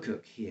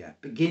 Habakkuk here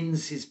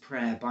begins his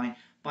prayer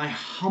by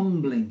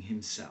humbling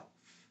himself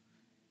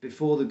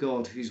before the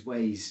God whose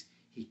ways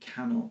he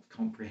cannot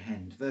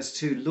comprehend. Verse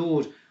 2,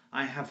 Lord,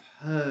 I have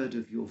heard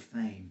of your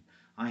fame.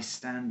 I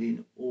stand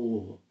in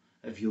awe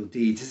of your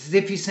deeds. It's as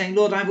if he's saying,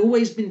 Lord, I've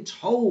always been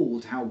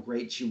told how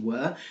great you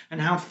were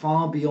and how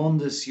far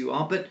beyond us you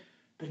are, but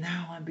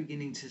now I'm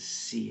beginning to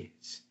see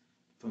it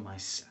for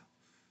myself.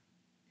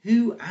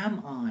 Who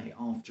am I,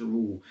 after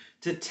all,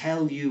 to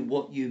tell you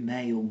what you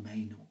may or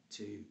may not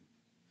do?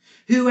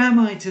 Who am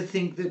I to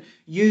think that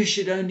you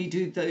should only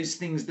do those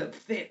things that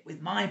fit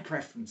with my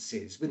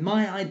preferences, with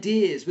my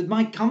ideas, with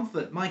my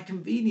comfort, my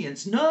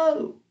convenience?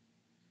 No!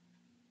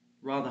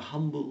 Rather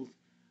humbled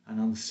and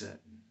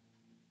uncertain,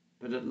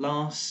 but at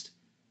last,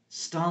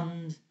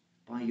 stunned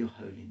by your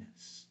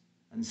holiness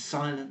and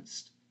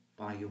silenced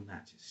by your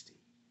majesty,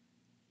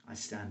 I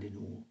stand in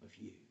awe of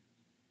you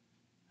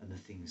and the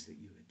things that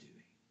you are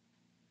doing.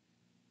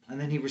 And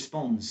then he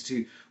responds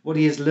to what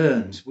he has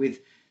learned with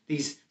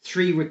these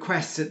 3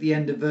 requests at the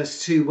end of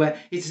verse 2, where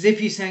it's as if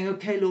he's saying,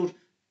 okay, Lord,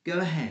 go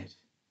ahead.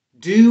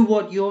 Do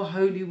what your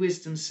holy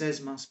wisdom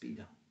says must be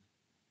done.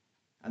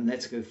 And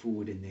let's go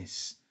forward in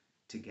this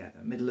together.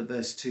 Middle of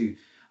verse 2.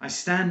 I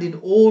stand in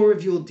awe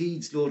of your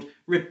deeds, Lord.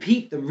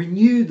 Repeat them,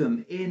 renew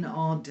them in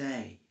our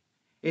day.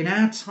 In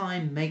our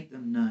time, make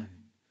them known.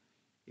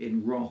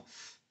 In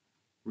wrath,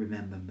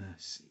 remember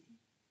mercy.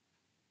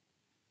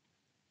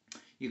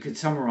 You could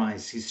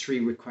summarize his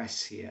 3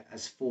 requests here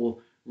as 4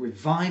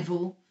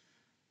 revival,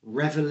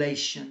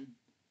 revelation,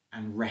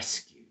 and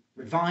rescue.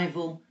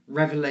 Revival,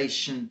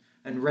 revelation,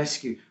 and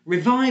rescue.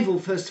 Revival,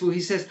 first of all, he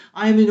says,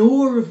 I am in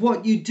awe of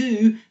what you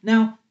do.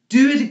 Now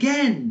do it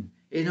again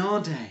in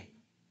our day.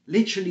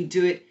 Literally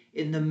do it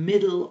in the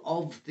middle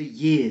of the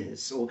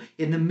years or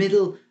in the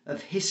middle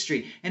of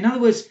history. In other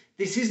words,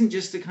 this isn't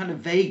just a kind of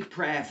vague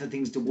prayer for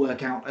things to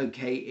work out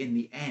okay in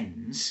the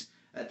ends,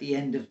 at the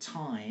end of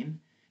time.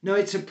 No,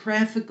 it's a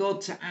prayer for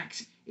God to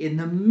act in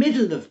the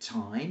middle of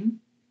time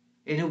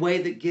in a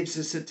way that gives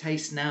us a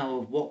taste now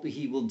of what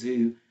he will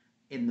do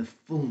in the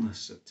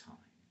fullness of time.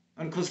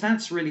 And of course,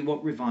 that's really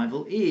what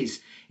revival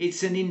is.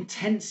 It's an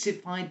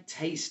intensified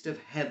taste of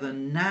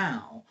heaven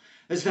now,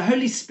 as the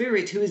Holy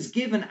Spirit, who is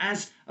given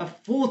as a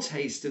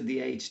foretaste of the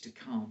age to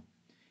come,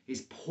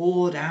 is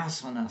poured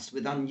out on us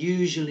with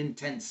unusual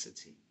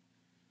intensity.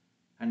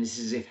 And it's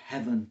as if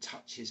heaven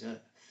touches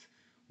earth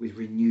with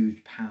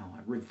renewed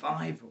power.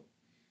 Revival.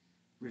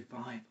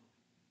 Revival.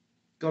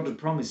 God had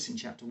promised in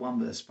chapter 1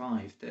 verse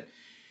 5 that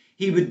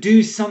he would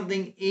do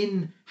something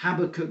in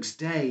Habakkuk's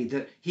day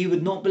that he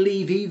would not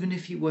believe even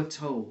if he were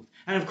told.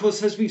 And of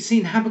course, as we've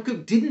seen,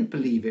 Habakkuk didn't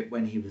believe it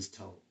when he was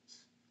told.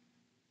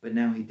 But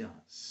now he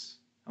does.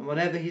 And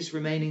whatever his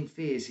remaining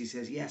fears, he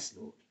says, yes,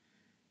 Lord,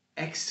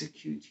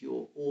 execute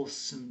your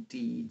awesome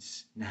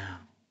deeds now,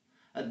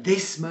 at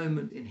this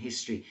moment in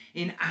history,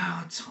 in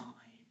our time.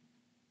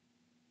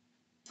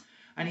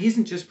 And he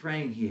isn't just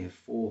praying here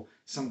for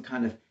some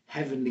kind of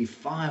heavenly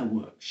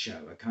fireworks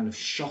show, a kind of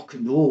shock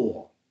and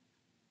awe.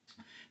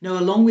 No,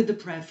 along with the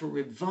prayer for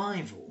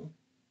revival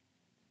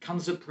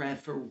comes a prayer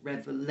for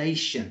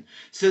revelation,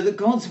 so that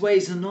God's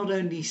ways are not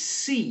only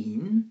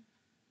seen,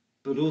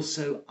 but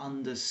also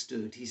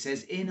understood. He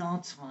says, in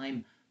our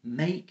time,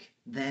 make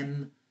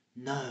them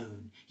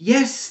known.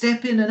 Yes,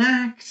 step in and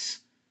act,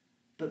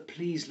 but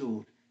please,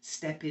 Lord,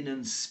 step in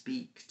and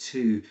speak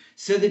too,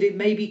 so that it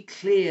may be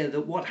clear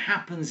that what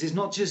happens is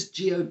not just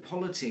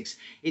geopolitics,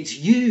 it's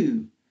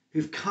you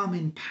who've come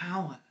in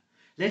power.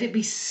 Let it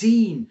be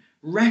seen,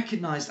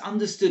 recognized,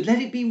 understood.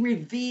 Let it be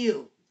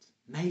revealed,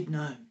 made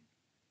known.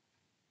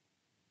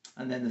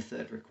 And then the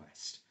third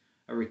request,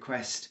 a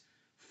request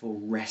for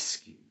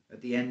rescue.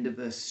 At the end of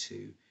verse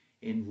 2,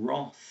 in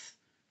wrath,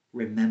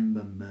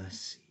 remember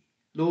mercy.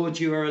 Lord,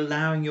 you are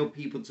allowing your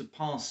people to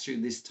pass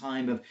through this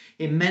time of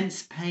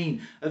immense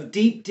pain, of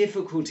deep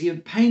difficulty,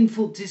 of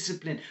painful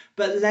discipline.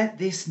 But let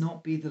this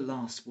not be the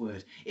last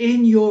word.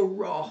 In your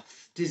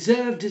wrath,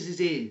 deserved as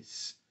it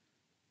is,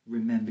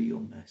 remember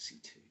your mercy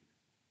too.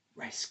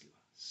 Rescue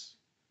us,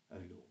 O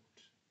Lord.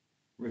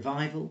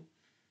 Revival,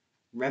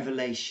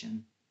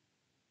 revelation,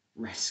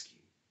 rescue.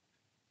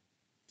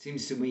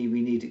 Seems to me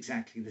we need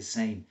exactly the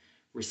same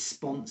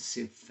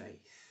responsive faith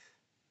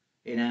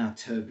in our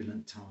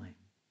turbulent time.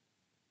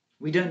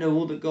 We don't know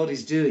all that God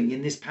is doing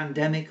in this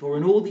pandemic or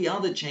in all the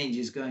other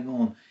changes going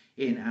on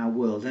in our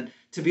world. And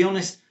to be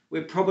honest,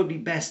 we're probably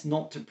best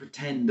not to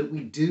pretend that we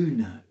do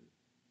know.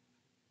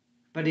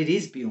 But it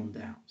is beyond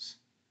doubt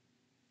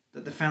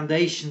that the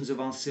foundations of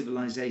our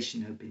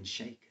civilization have been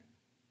shaken.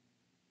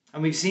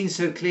 And we've seen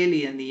so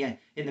clearly in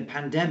the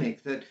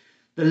pandemic that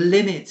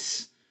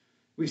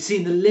we've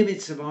seen the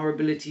limits of our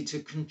ability to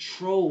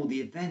control the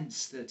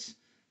events that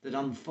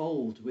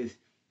unfold with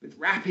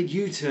rapid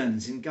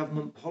U-turns in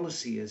government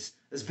policy as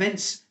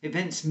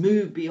events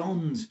move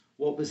beyond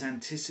what was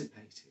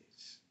anticipated.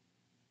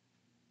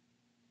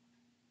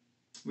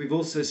 We've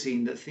also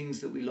seen that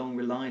things that we long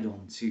relied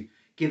on to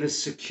give us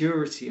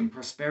security and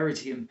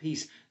prosperity and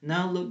peace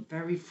now look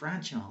very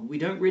fragile. We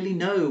don't really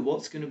know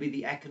what's going to be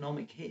the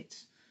economic hit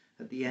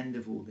at the end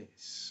of all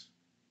this.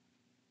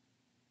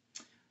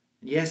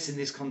 Yes, in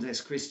this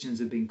context, Christians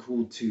have been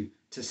called to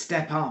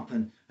step up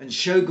and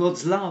show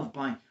God's love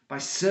by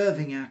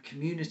serving our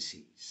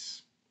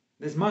communities.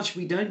 There's much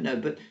we don't know,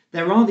 but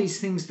there are these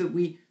things that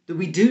we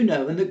do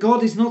know, and that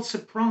God is not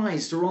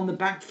surprised or on the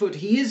back foot.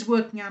 He is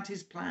working out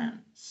his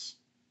plans.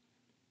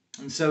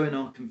 And so in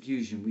our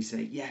confusion, we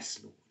say, yes,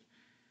 Lord,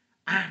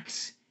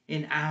 act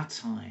in our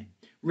time.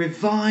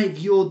 Revive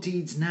your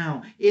deeds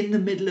now in the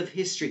middle of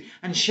history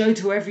and show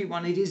to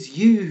everyone it is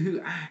you who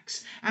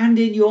acts, and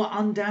in your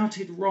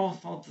undoubted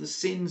wrath of the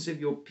sins of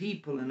your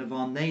people and of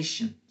our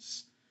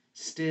nations.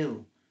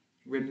 Still,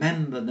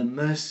 remember the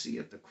mercy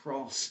of the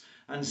cross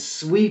and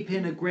sweep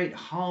in a great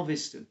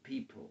harvest of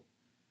people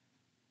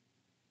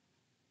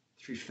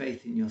through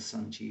faith in your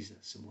Son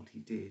Jesus and what he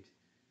did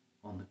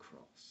on the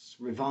cross.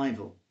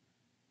 Revival,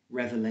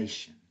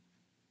 revelation,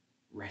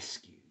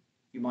 rescue.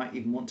 You might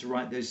even want to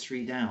write those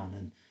three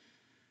down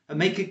and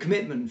make a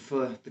commitment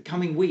for the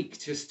coming week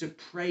just to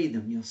pray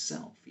them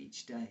yourself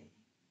each day.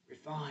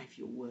 Revive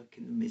your work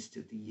in the midst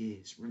of the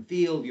years.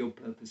 Reveal your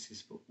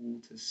purposes for all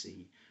to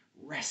see.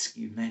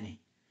 Rescue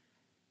many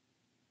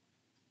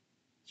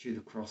through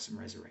the cross and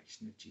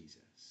resurrection of Jesus.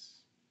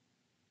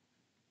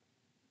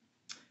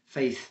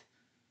 Faith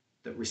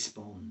that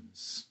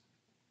responds.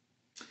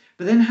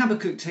 But then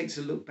Habakkuk takes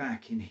a look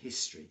back in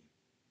history,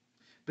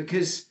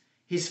 because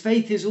his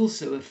faith is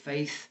also a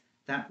faith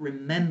that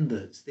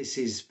remembers. This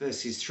is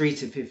verses 3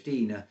 to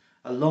 15,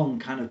 a long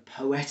kind of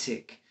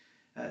poetic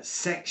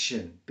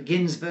section.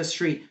 Begins verse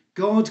 3.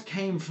 God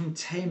came from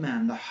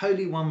Teman, the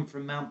Holy One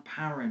from Mount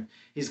Paran.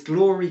 His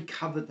glory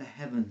covered the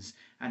heavens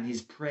and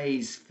his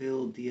praise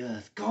filled the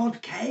earth.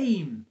 God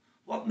came.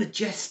 What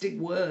majestic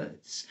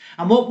words.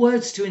 And what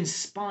words to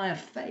inspire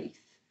faith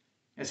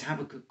as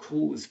Habakkuk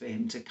calls for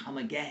him to come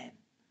again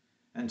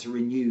and to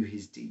renew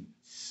his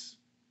deeds.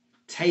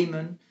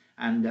 Teman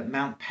and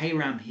Mount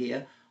Paran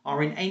here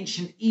are in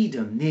ancient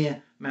Edom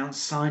near Mount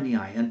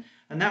Sinai.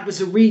 And that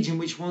was a region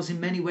which was in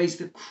many ways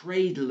the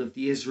cradle of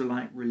the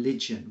Israelite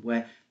religion,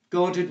 where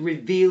God had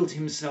revealed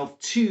himself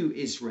to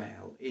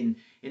Israel in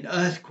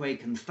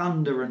earthquake and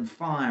thunder and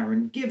fire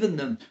and given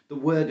them the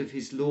word of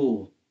his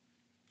law.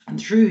 And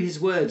through his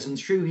words and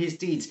through his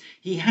deeds,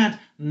 he had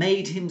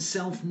made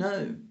himself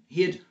known.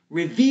 He had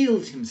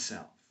revealed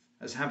himself,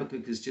 as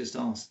Habakkuk has just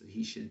asked that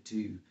he should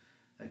do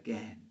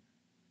again.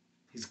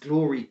 His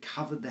glory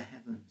covered the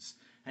heavens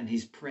and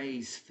his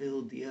praise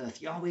filled the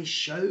earth. Yahweh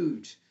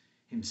showed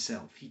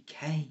himself. He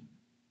came.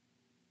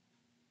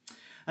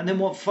 And then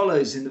what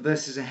follows in the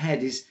verses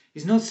ahead is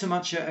not so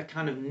much a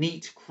kind of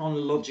neat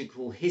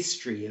chronological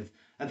history of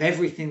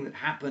everything that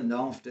happened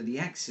after the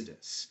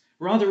Exodus.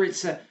 Rather,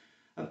 it's a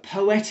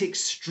poetic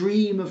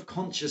stream of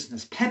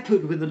consciousness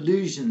peppered with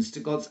allusions to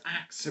God's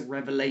acts of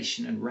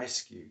revelation and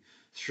rescue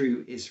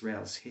through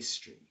Israel's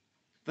history.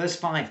 Verse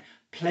 5,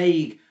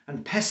 plague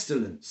and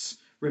pestilence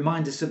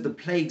remind us of the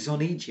plagues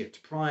on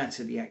Egypt prior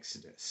to the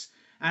Exodus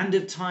and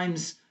of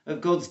times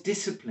of God's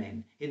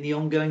discipline in the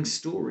ongoing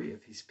story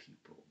of his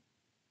people.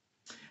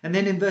 And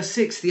then in verse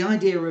 6, the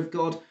idea of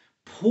God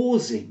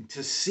pausing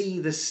to see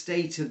the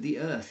state of the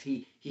earth.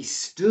 He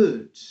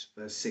stood,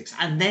 verse 6,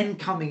 and then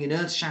coming in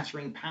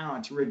earth-shattering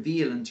power to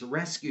reveal and to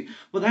rescue.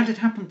 Well, that had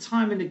happened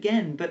time and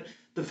again, but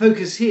the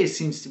focus here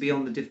seems to be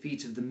on the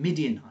defeat of the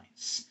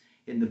Midianites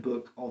in the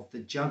book of the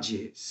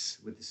Judges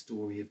with the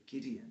story of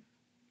Gideon.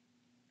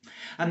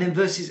 And then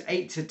verses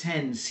 8 to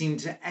 10 seem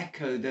to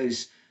echo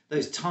those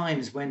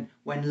times when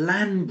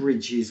land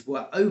bridges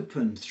were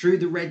opened through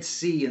the Red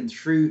Sea and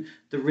through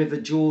the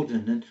River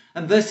Jordan.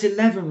 And verse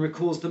 11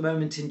 recalls the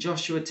moment in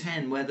Joshua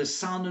 10 where the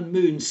sun and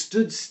moon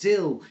stood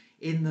still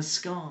in the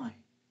sky.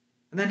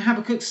 And then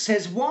Habakkuk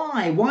says,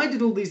 why? Why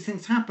did all these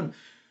things happen?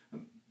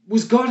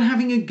 Was God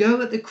having a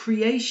go at the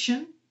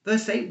creation?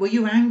 Verse 8, were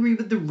you angry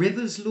with the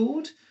rivers,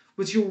 Lord?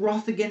 Was your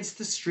wrath against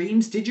the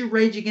streams? Did you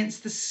rage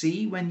against the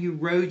sea when you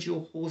rode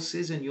your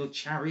horses and your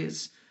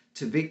chariots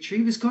to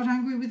victory? Was God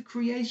angry with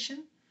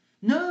creation?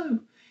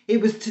 No,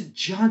 it was to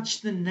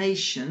judge the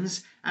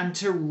nations and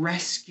to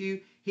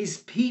rescue his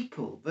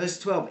people. Verse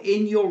 12,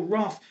 in your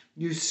wrath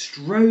you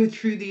strode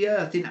through the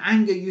earth. In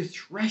anger you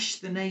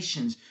threshed the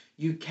nations.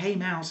 You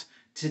came out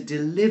to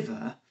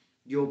deliver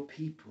your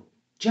people,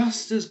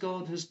 just as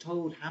God has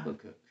told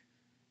Habakkuk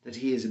that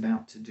he is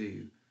about to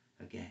do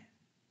again.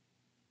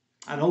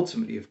 And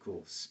ultimately, of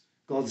course,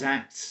 God's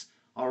acts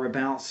are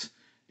about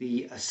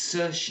the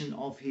assertion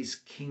of his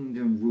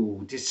kingdom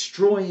rule,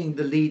 destroying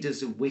the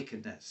leaders of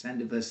wickedness,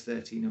 end of verse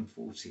 13 and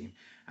 14,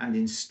 and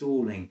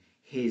installing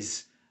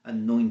his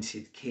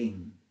anointed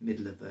king,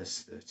 middle of verse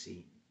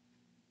 13.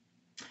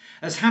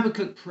 As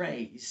Habakkuk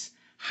prays,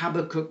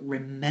 Habakkuk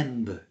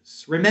remembers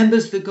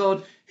the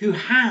God who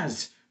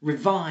has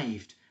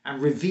revived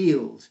and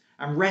revealed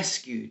and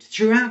rescued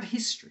throughout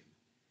history.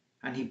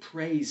 And he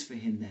prays for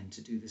him then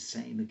to do the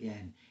same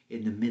again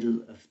in the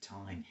middle of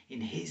time, in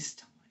his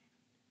time,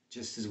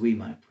 just as we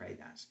might pray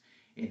that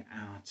in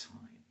our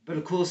time. But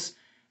of course,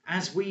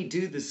 as we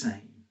do the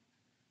same,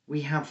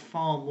 we have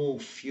far more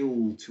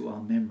fuel to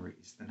our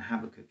memories than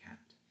Habakkuk had.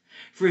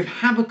 For if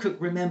Habakkuk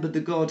remembered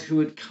the God who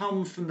had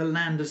come from the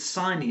land of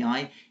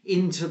Sinai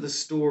into the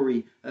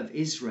story of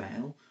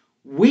Israel,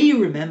 we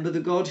remember the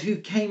God who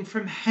came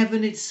from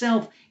heaven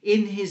itself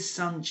in his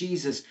Son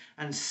Jesus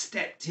and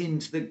stepped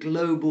into the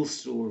global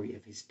story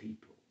of his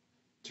people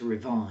to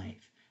revive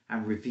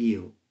and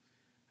reveal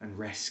and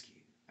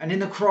rescue. And in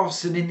the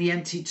cross and in the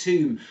empty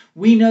tomb,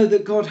 we know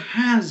that God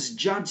has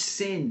judged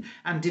sin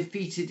and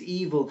defeated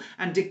evil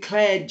and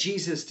declared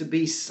Jesus to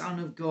be Son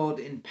of God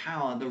in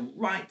power, the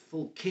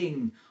rightful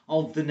King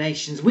of the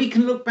nations. We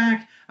can look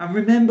back and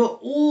remember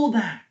all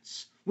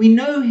that We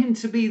know him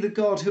to be the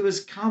God who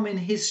has come in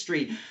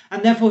history,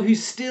 and therefore who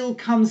still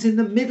comes in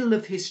the middle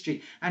of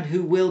history, and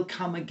who will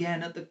come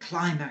again at the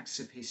climax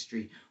of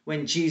history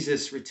when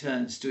Jesus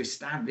returns to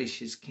establish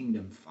his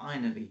kingdom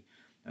finally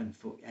and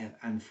forever.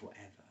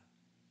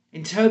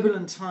 In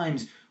turbulent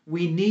times,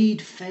 we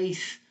need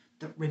faith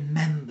that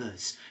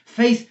remembers,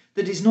 faith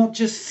that is not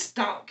just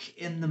stuck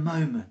in the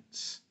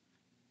moment,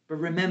 but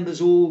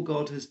remembers all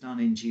God has done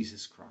in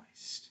Jesus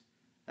Christ,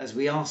 as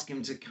we ask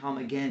him to come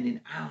again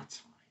in our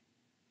time,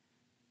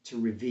 to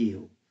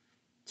reveal,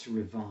 to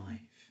revive,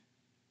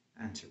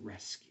 and to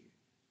rescue.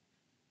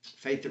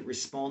 Faith that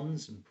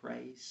responds and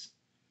prays.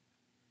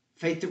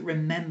 Faith that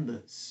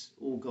remembers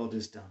all God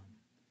has done.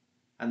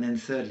 And then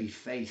thirdly,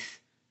 faith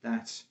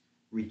that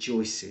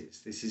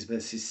rejoices. This is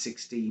verses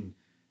 16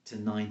 to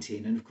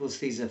 19. And of course,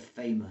 these are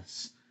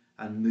famous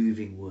and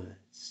moving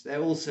words.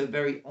 They're also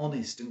very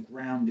honest and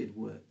grounded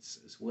words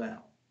as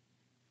well.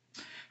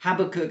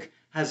 Habakkuk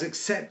has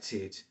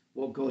accepted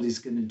what God is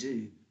going to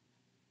do,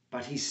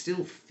 but he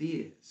still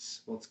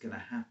fears what's going to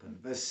happen.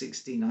 Verse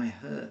 16, I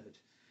heard,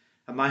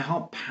 and my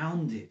heart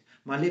pounded.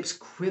 My lips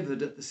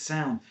quivered at the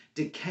sound.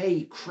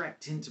 Decay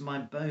crept into my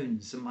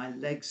bones, and my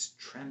legs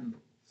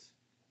trembled.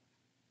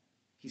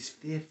 He's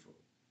fearful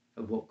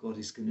of what God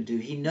is going to do.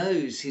 He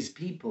knows his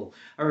people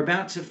are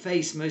about to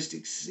face most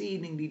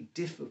exceedingly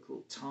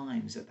difficult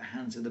times at the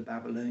hands of the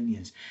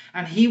Babylonians.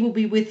 And he will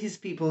be with his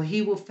people.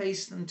 He will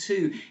face them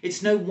too.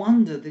 It's no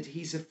wonder that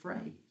he's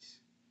afraid.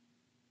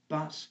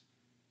 But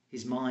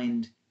his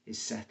mind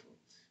is settled.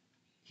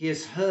 He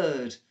has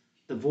heard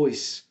the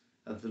voice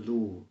of the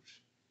Lord.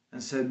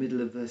 And so,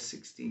 middle of verse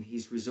 16,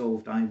 he's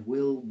resolved, I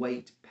will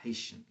wait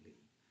patiently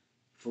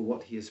for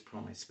what he has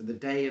promised, for the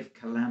day of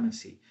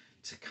calamity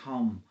to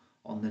come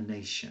on the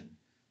nation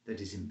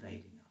that is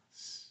invading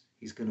us.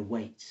 He's going to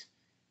wait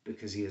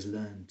because he has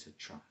learned to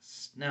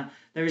trust. Now,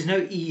 there is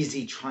no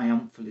easy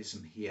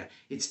triumphalism here.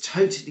 It's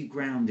totally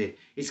grounded.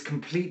 It's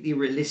completely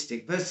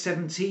realistic. Verse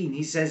 17,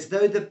 he says,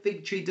 though the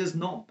fig tree does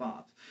not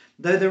bud,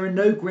 though there are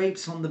no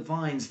grapes on the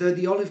vines, though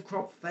the olive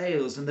crop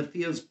fails and the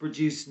fields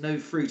produce no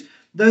fruit,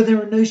 though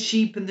there are no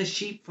sheep in the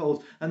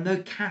sheepfold and no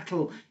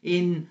cattle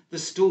in the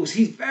stalls.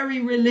 He's very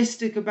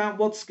realistic about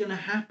what's going to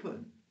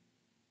happen.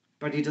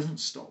 But he doesn't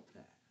stop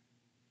there.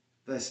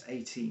 Verse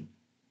 18,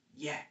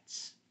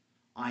 yet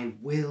I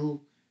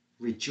will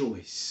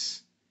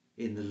rejoice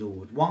in the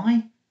Lord.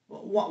 Why?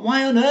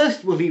 Why on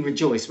earth will he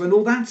rejoice when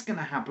all that's going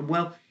to happen?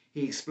 Well,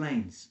 he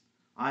explains,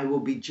 I will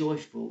be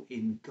joyful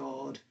in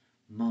God,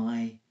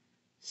 my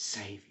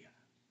Saviour.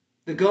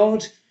 The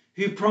God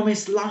who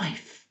promised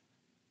life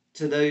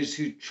to those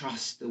who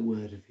trust the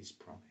word of his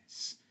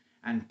promise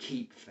and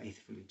keep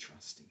faithfully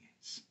trusting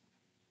it.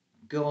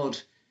 God,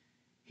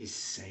 his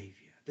Saviour.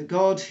 The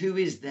God who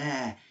is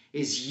there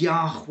is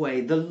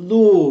Yahweh, the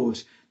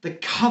Lord, the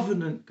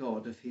covenant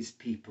God of his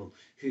people,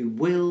 who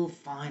will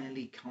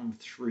finally come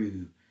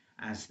through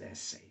as their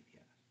Saviour.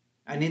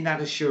 And in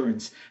that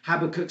assurance,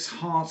 Habakkuk's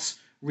heart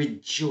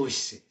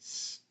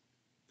rejoices,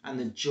 and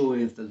the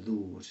joy of the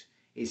Lord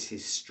is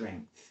his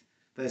strength.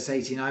 Verse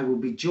 18, I will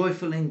be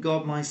joyful in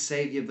God my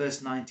Saviour.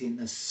 Verse 19,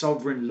 the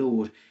sovereign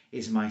Lord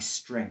is my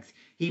strength.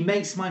 He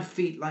makes my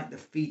feet like the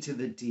feet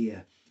of a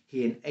deer.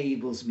 He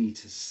enables me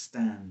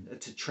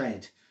to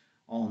tread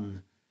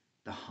on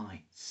the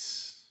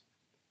heights.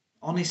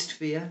 Honest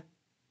fear,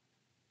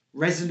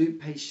 resolute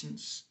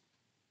patience,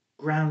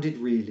 grounded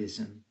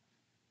realism,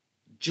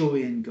 joy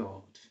in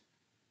God,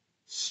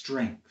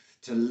 strength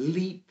to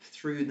leap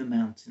through the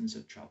mountains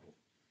of trouble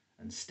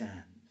and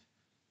stand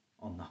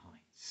on the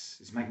heights.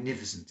 It's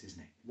magnificent,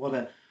 isn't it? What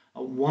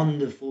a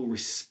wonderful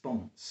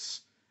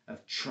response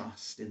of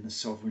trust in the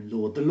sovereign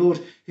Lord, the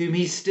Lord whom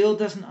he still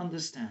doesn't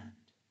understand,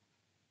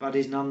 but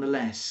is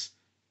nonetheless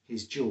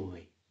his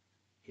joy,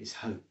 his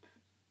hope,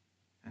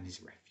 and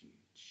his refuge.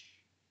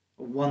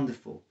 A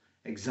wonderful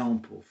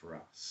example for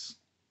us.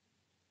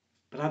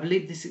 But I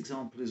believe this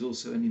example is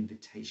also an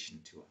invitation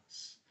to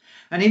us.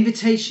 An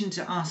invitation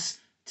to us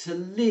to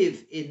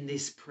live in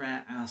this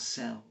prayer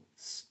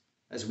ourselves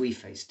as we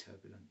face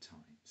turbulent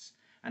times,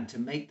 and to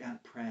make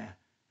that prayer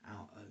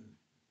our own.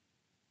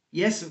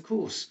 Yes, of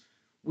course,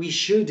 we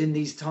should in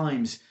these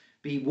times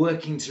be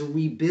working to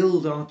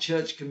rebuild our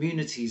church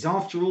communities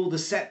after all the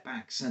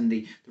setbacks and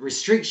the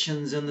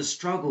restrictions and the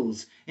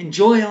struggles.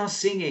 Enjoy our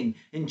singing,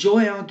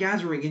 enjoy our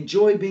gathering,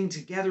 enjoy being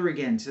together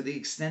again to the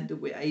extent that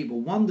we're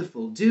able.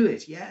 Wonderful, do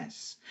it,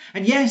 yes.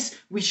 And yes,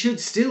 we should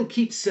still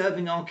keep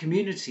serving our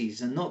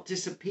communities and not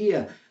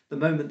disappear the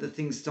moment that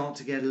things start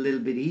to get a little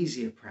bit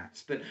easier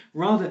perhaps, but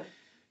rather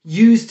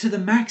use to the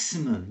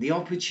maximum the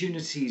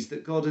opportunities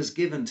that God has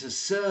given to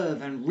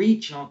serve and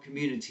reach our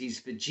communities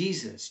for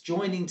Jesus,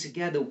 joining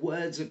together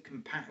words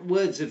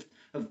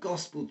of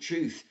gospel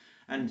truth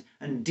and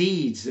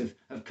deeds of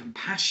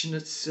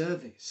compassionate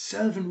service.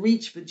 Serve and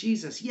reach for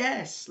Jesus.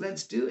 Yes,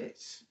 let's do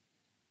it.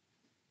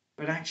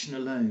 But action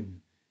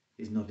alone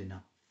is not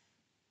enough.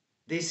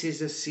 This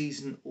is a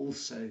season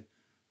also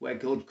where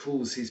God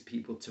calls his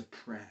people to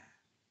prayer.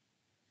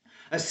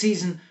 A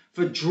season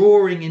for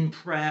drawing in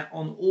prayer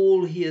on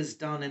all he has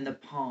done in the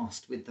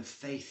past with the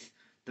faith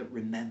that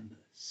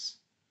remembers,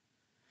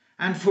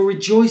 and for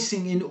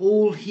rejoicing in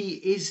all he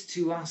is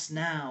to us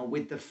now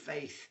with the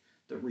faith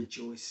that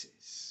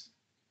rejoices,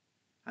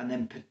 and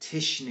then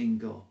petitioning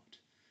God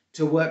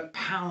to work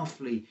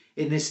powerfully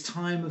in this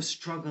time of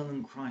struggle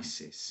and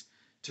crisis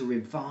to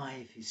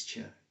revive his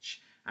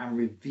church and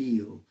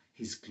reveal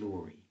his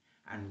glory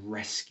and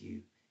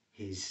rescue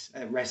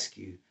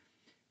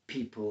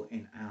people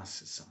in our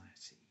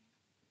society.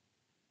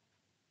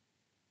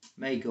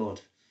 May God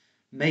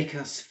make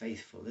us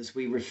faithful as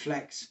we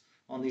reflect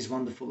on these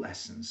wonderful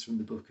lessons from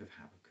the book of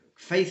Habakkuk.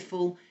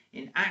 Faithful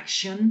in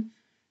action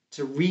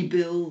to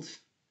rebuild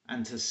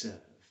and to serve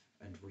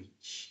and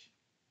reach.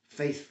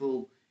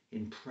 Faithful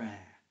in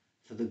prayer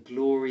for the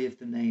glory of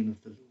the name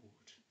of the Lord,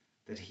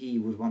 that he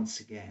would once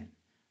again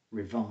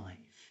revive,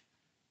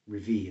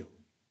 reveal,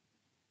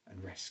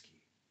 and rescue.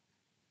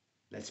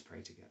 Let's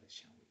pray together,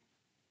 shall we?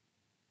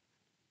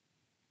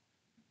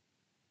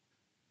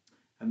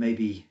 And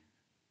maybe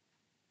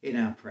in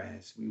our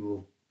prayers we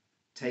will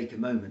take a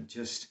moment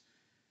just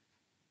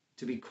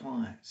to be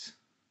quiet,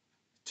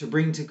 to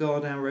bring to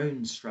God our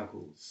own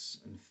struggles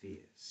and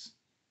fears,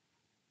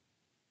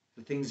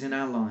 the things in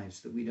our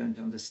lives that we don't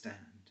understand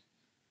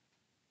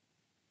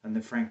and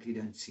that frankly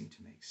don't seem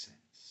to make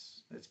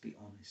sense. Let's be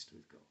honest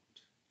with God.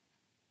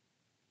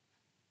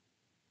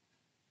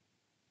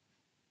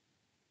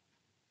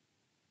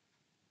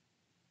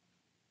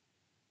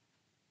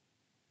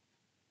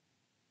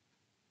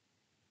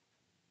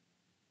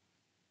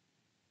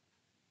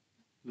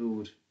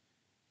 Lord,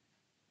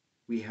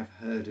 we have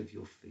heard of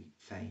your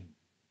fame,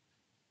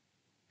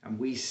 and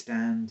we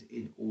stand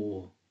in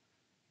awe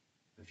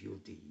of your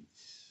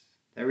deeds.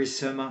 There is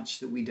so much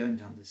that we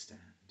don't understand,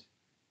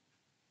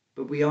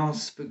 but we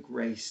ask for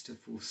grace to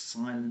fall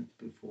silent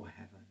before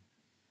heaven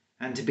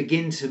and to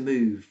begin to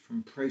move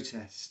from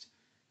protest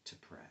to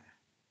prayer,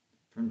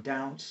 from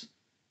doubt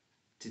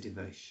to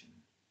devotion,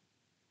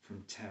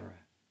 from terror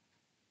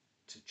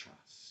to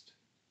trust.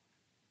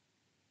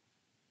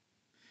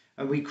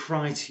 And we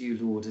cry to you,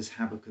 Lord, as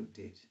Habakkuk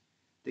did,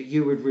 that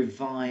you would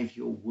revive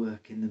your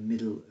work in the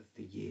middle of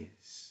the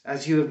years.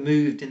 As you have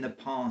moved in the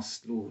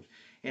past, Lord,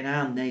 in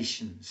our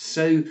nations,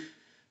 so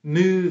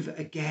move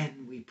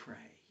again, we pray,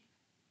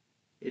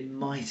 in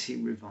mighty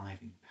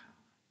reviving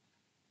power.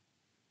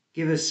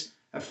 Give us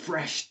a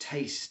fresh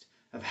taste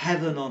of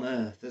heaven on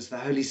earth as the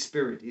Holy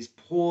Spirit is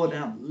poured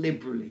out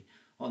liberally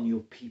on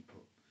your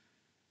people,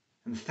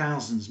 and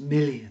thousands,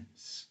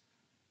 millions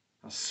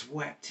are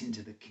swept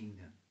into the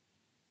kingdom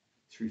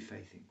through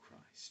faith in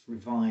Christ.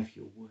 Revive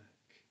your work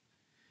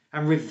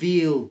and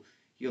reveal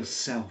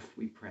yourself,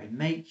 we pray.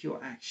 Make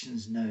your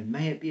actions known.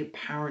 May it be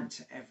apparent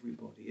to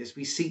everybody as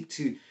we seek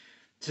to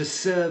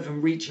serve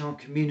and reach our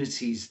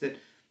communities that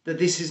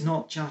this is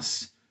not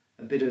just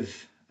a bit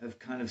of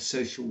kind of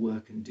social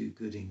work and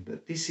do-gooding,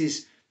 but this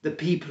is the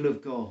people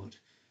of God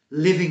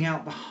living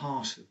out the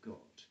heart of God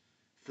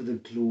for the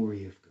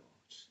glory of God,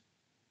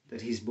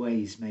 that his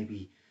ways may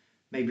be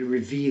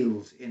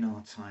revealed in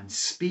our time.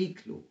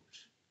 Speak, Lord,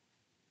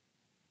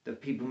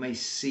 that people may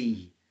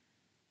see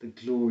the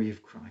glory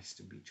of Christ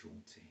and be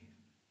drawn to him.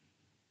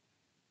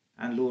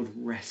 And Lord,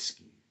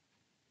 rescue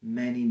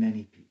many,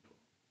 many people.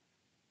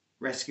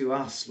 Rescue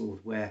us,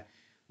 Lord, where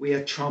we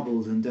are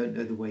troubled and don't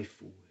know the way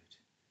forward.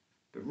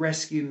 But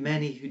rescue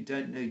many who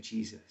don't know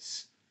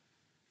Jesus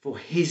for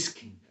his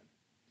kingdom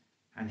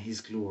and his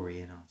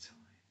glory in our time.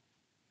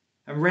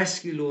 And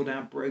rescue, Lord,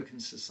 our broken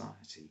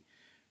society.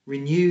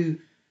 Renew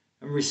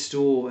and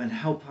restore and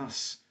help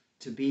us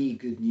to be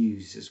good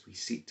news as we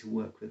seek to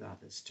work with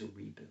others to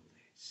rebuild it.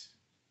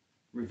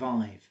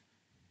 Revive,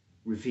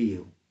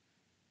 reveal,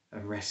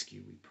 and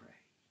rescue, we pray.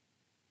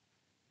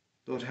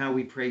 Lord, how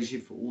we praise you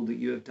for all that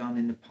you have done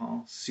in the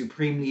past,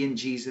 supremely in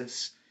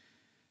Jesus,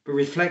 but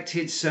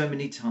reflected so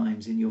many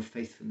times in your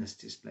faithfulness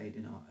displayed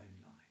in our own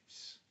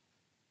lives.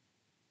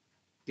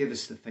 Give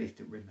us the faith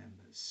that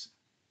remembers.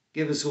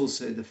 Give us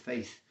also the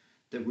faith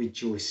that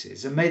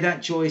rejoices. And may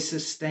that joy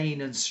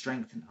sustain and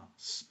strengthen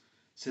us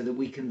so that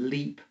we can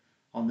leap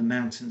on the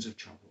mountains of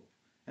trouble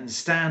and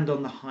stand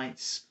on the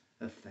heights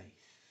of faith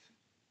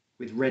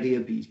with ready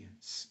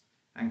obedience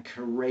and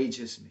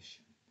courageous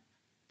mission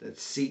that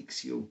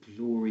seeks your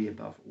glory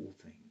above all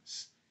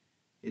things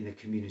in the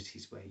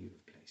communities where you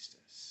have placed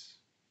us.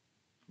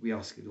 We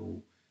ask it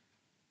all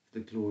for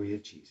the glory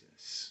of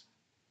Jesus.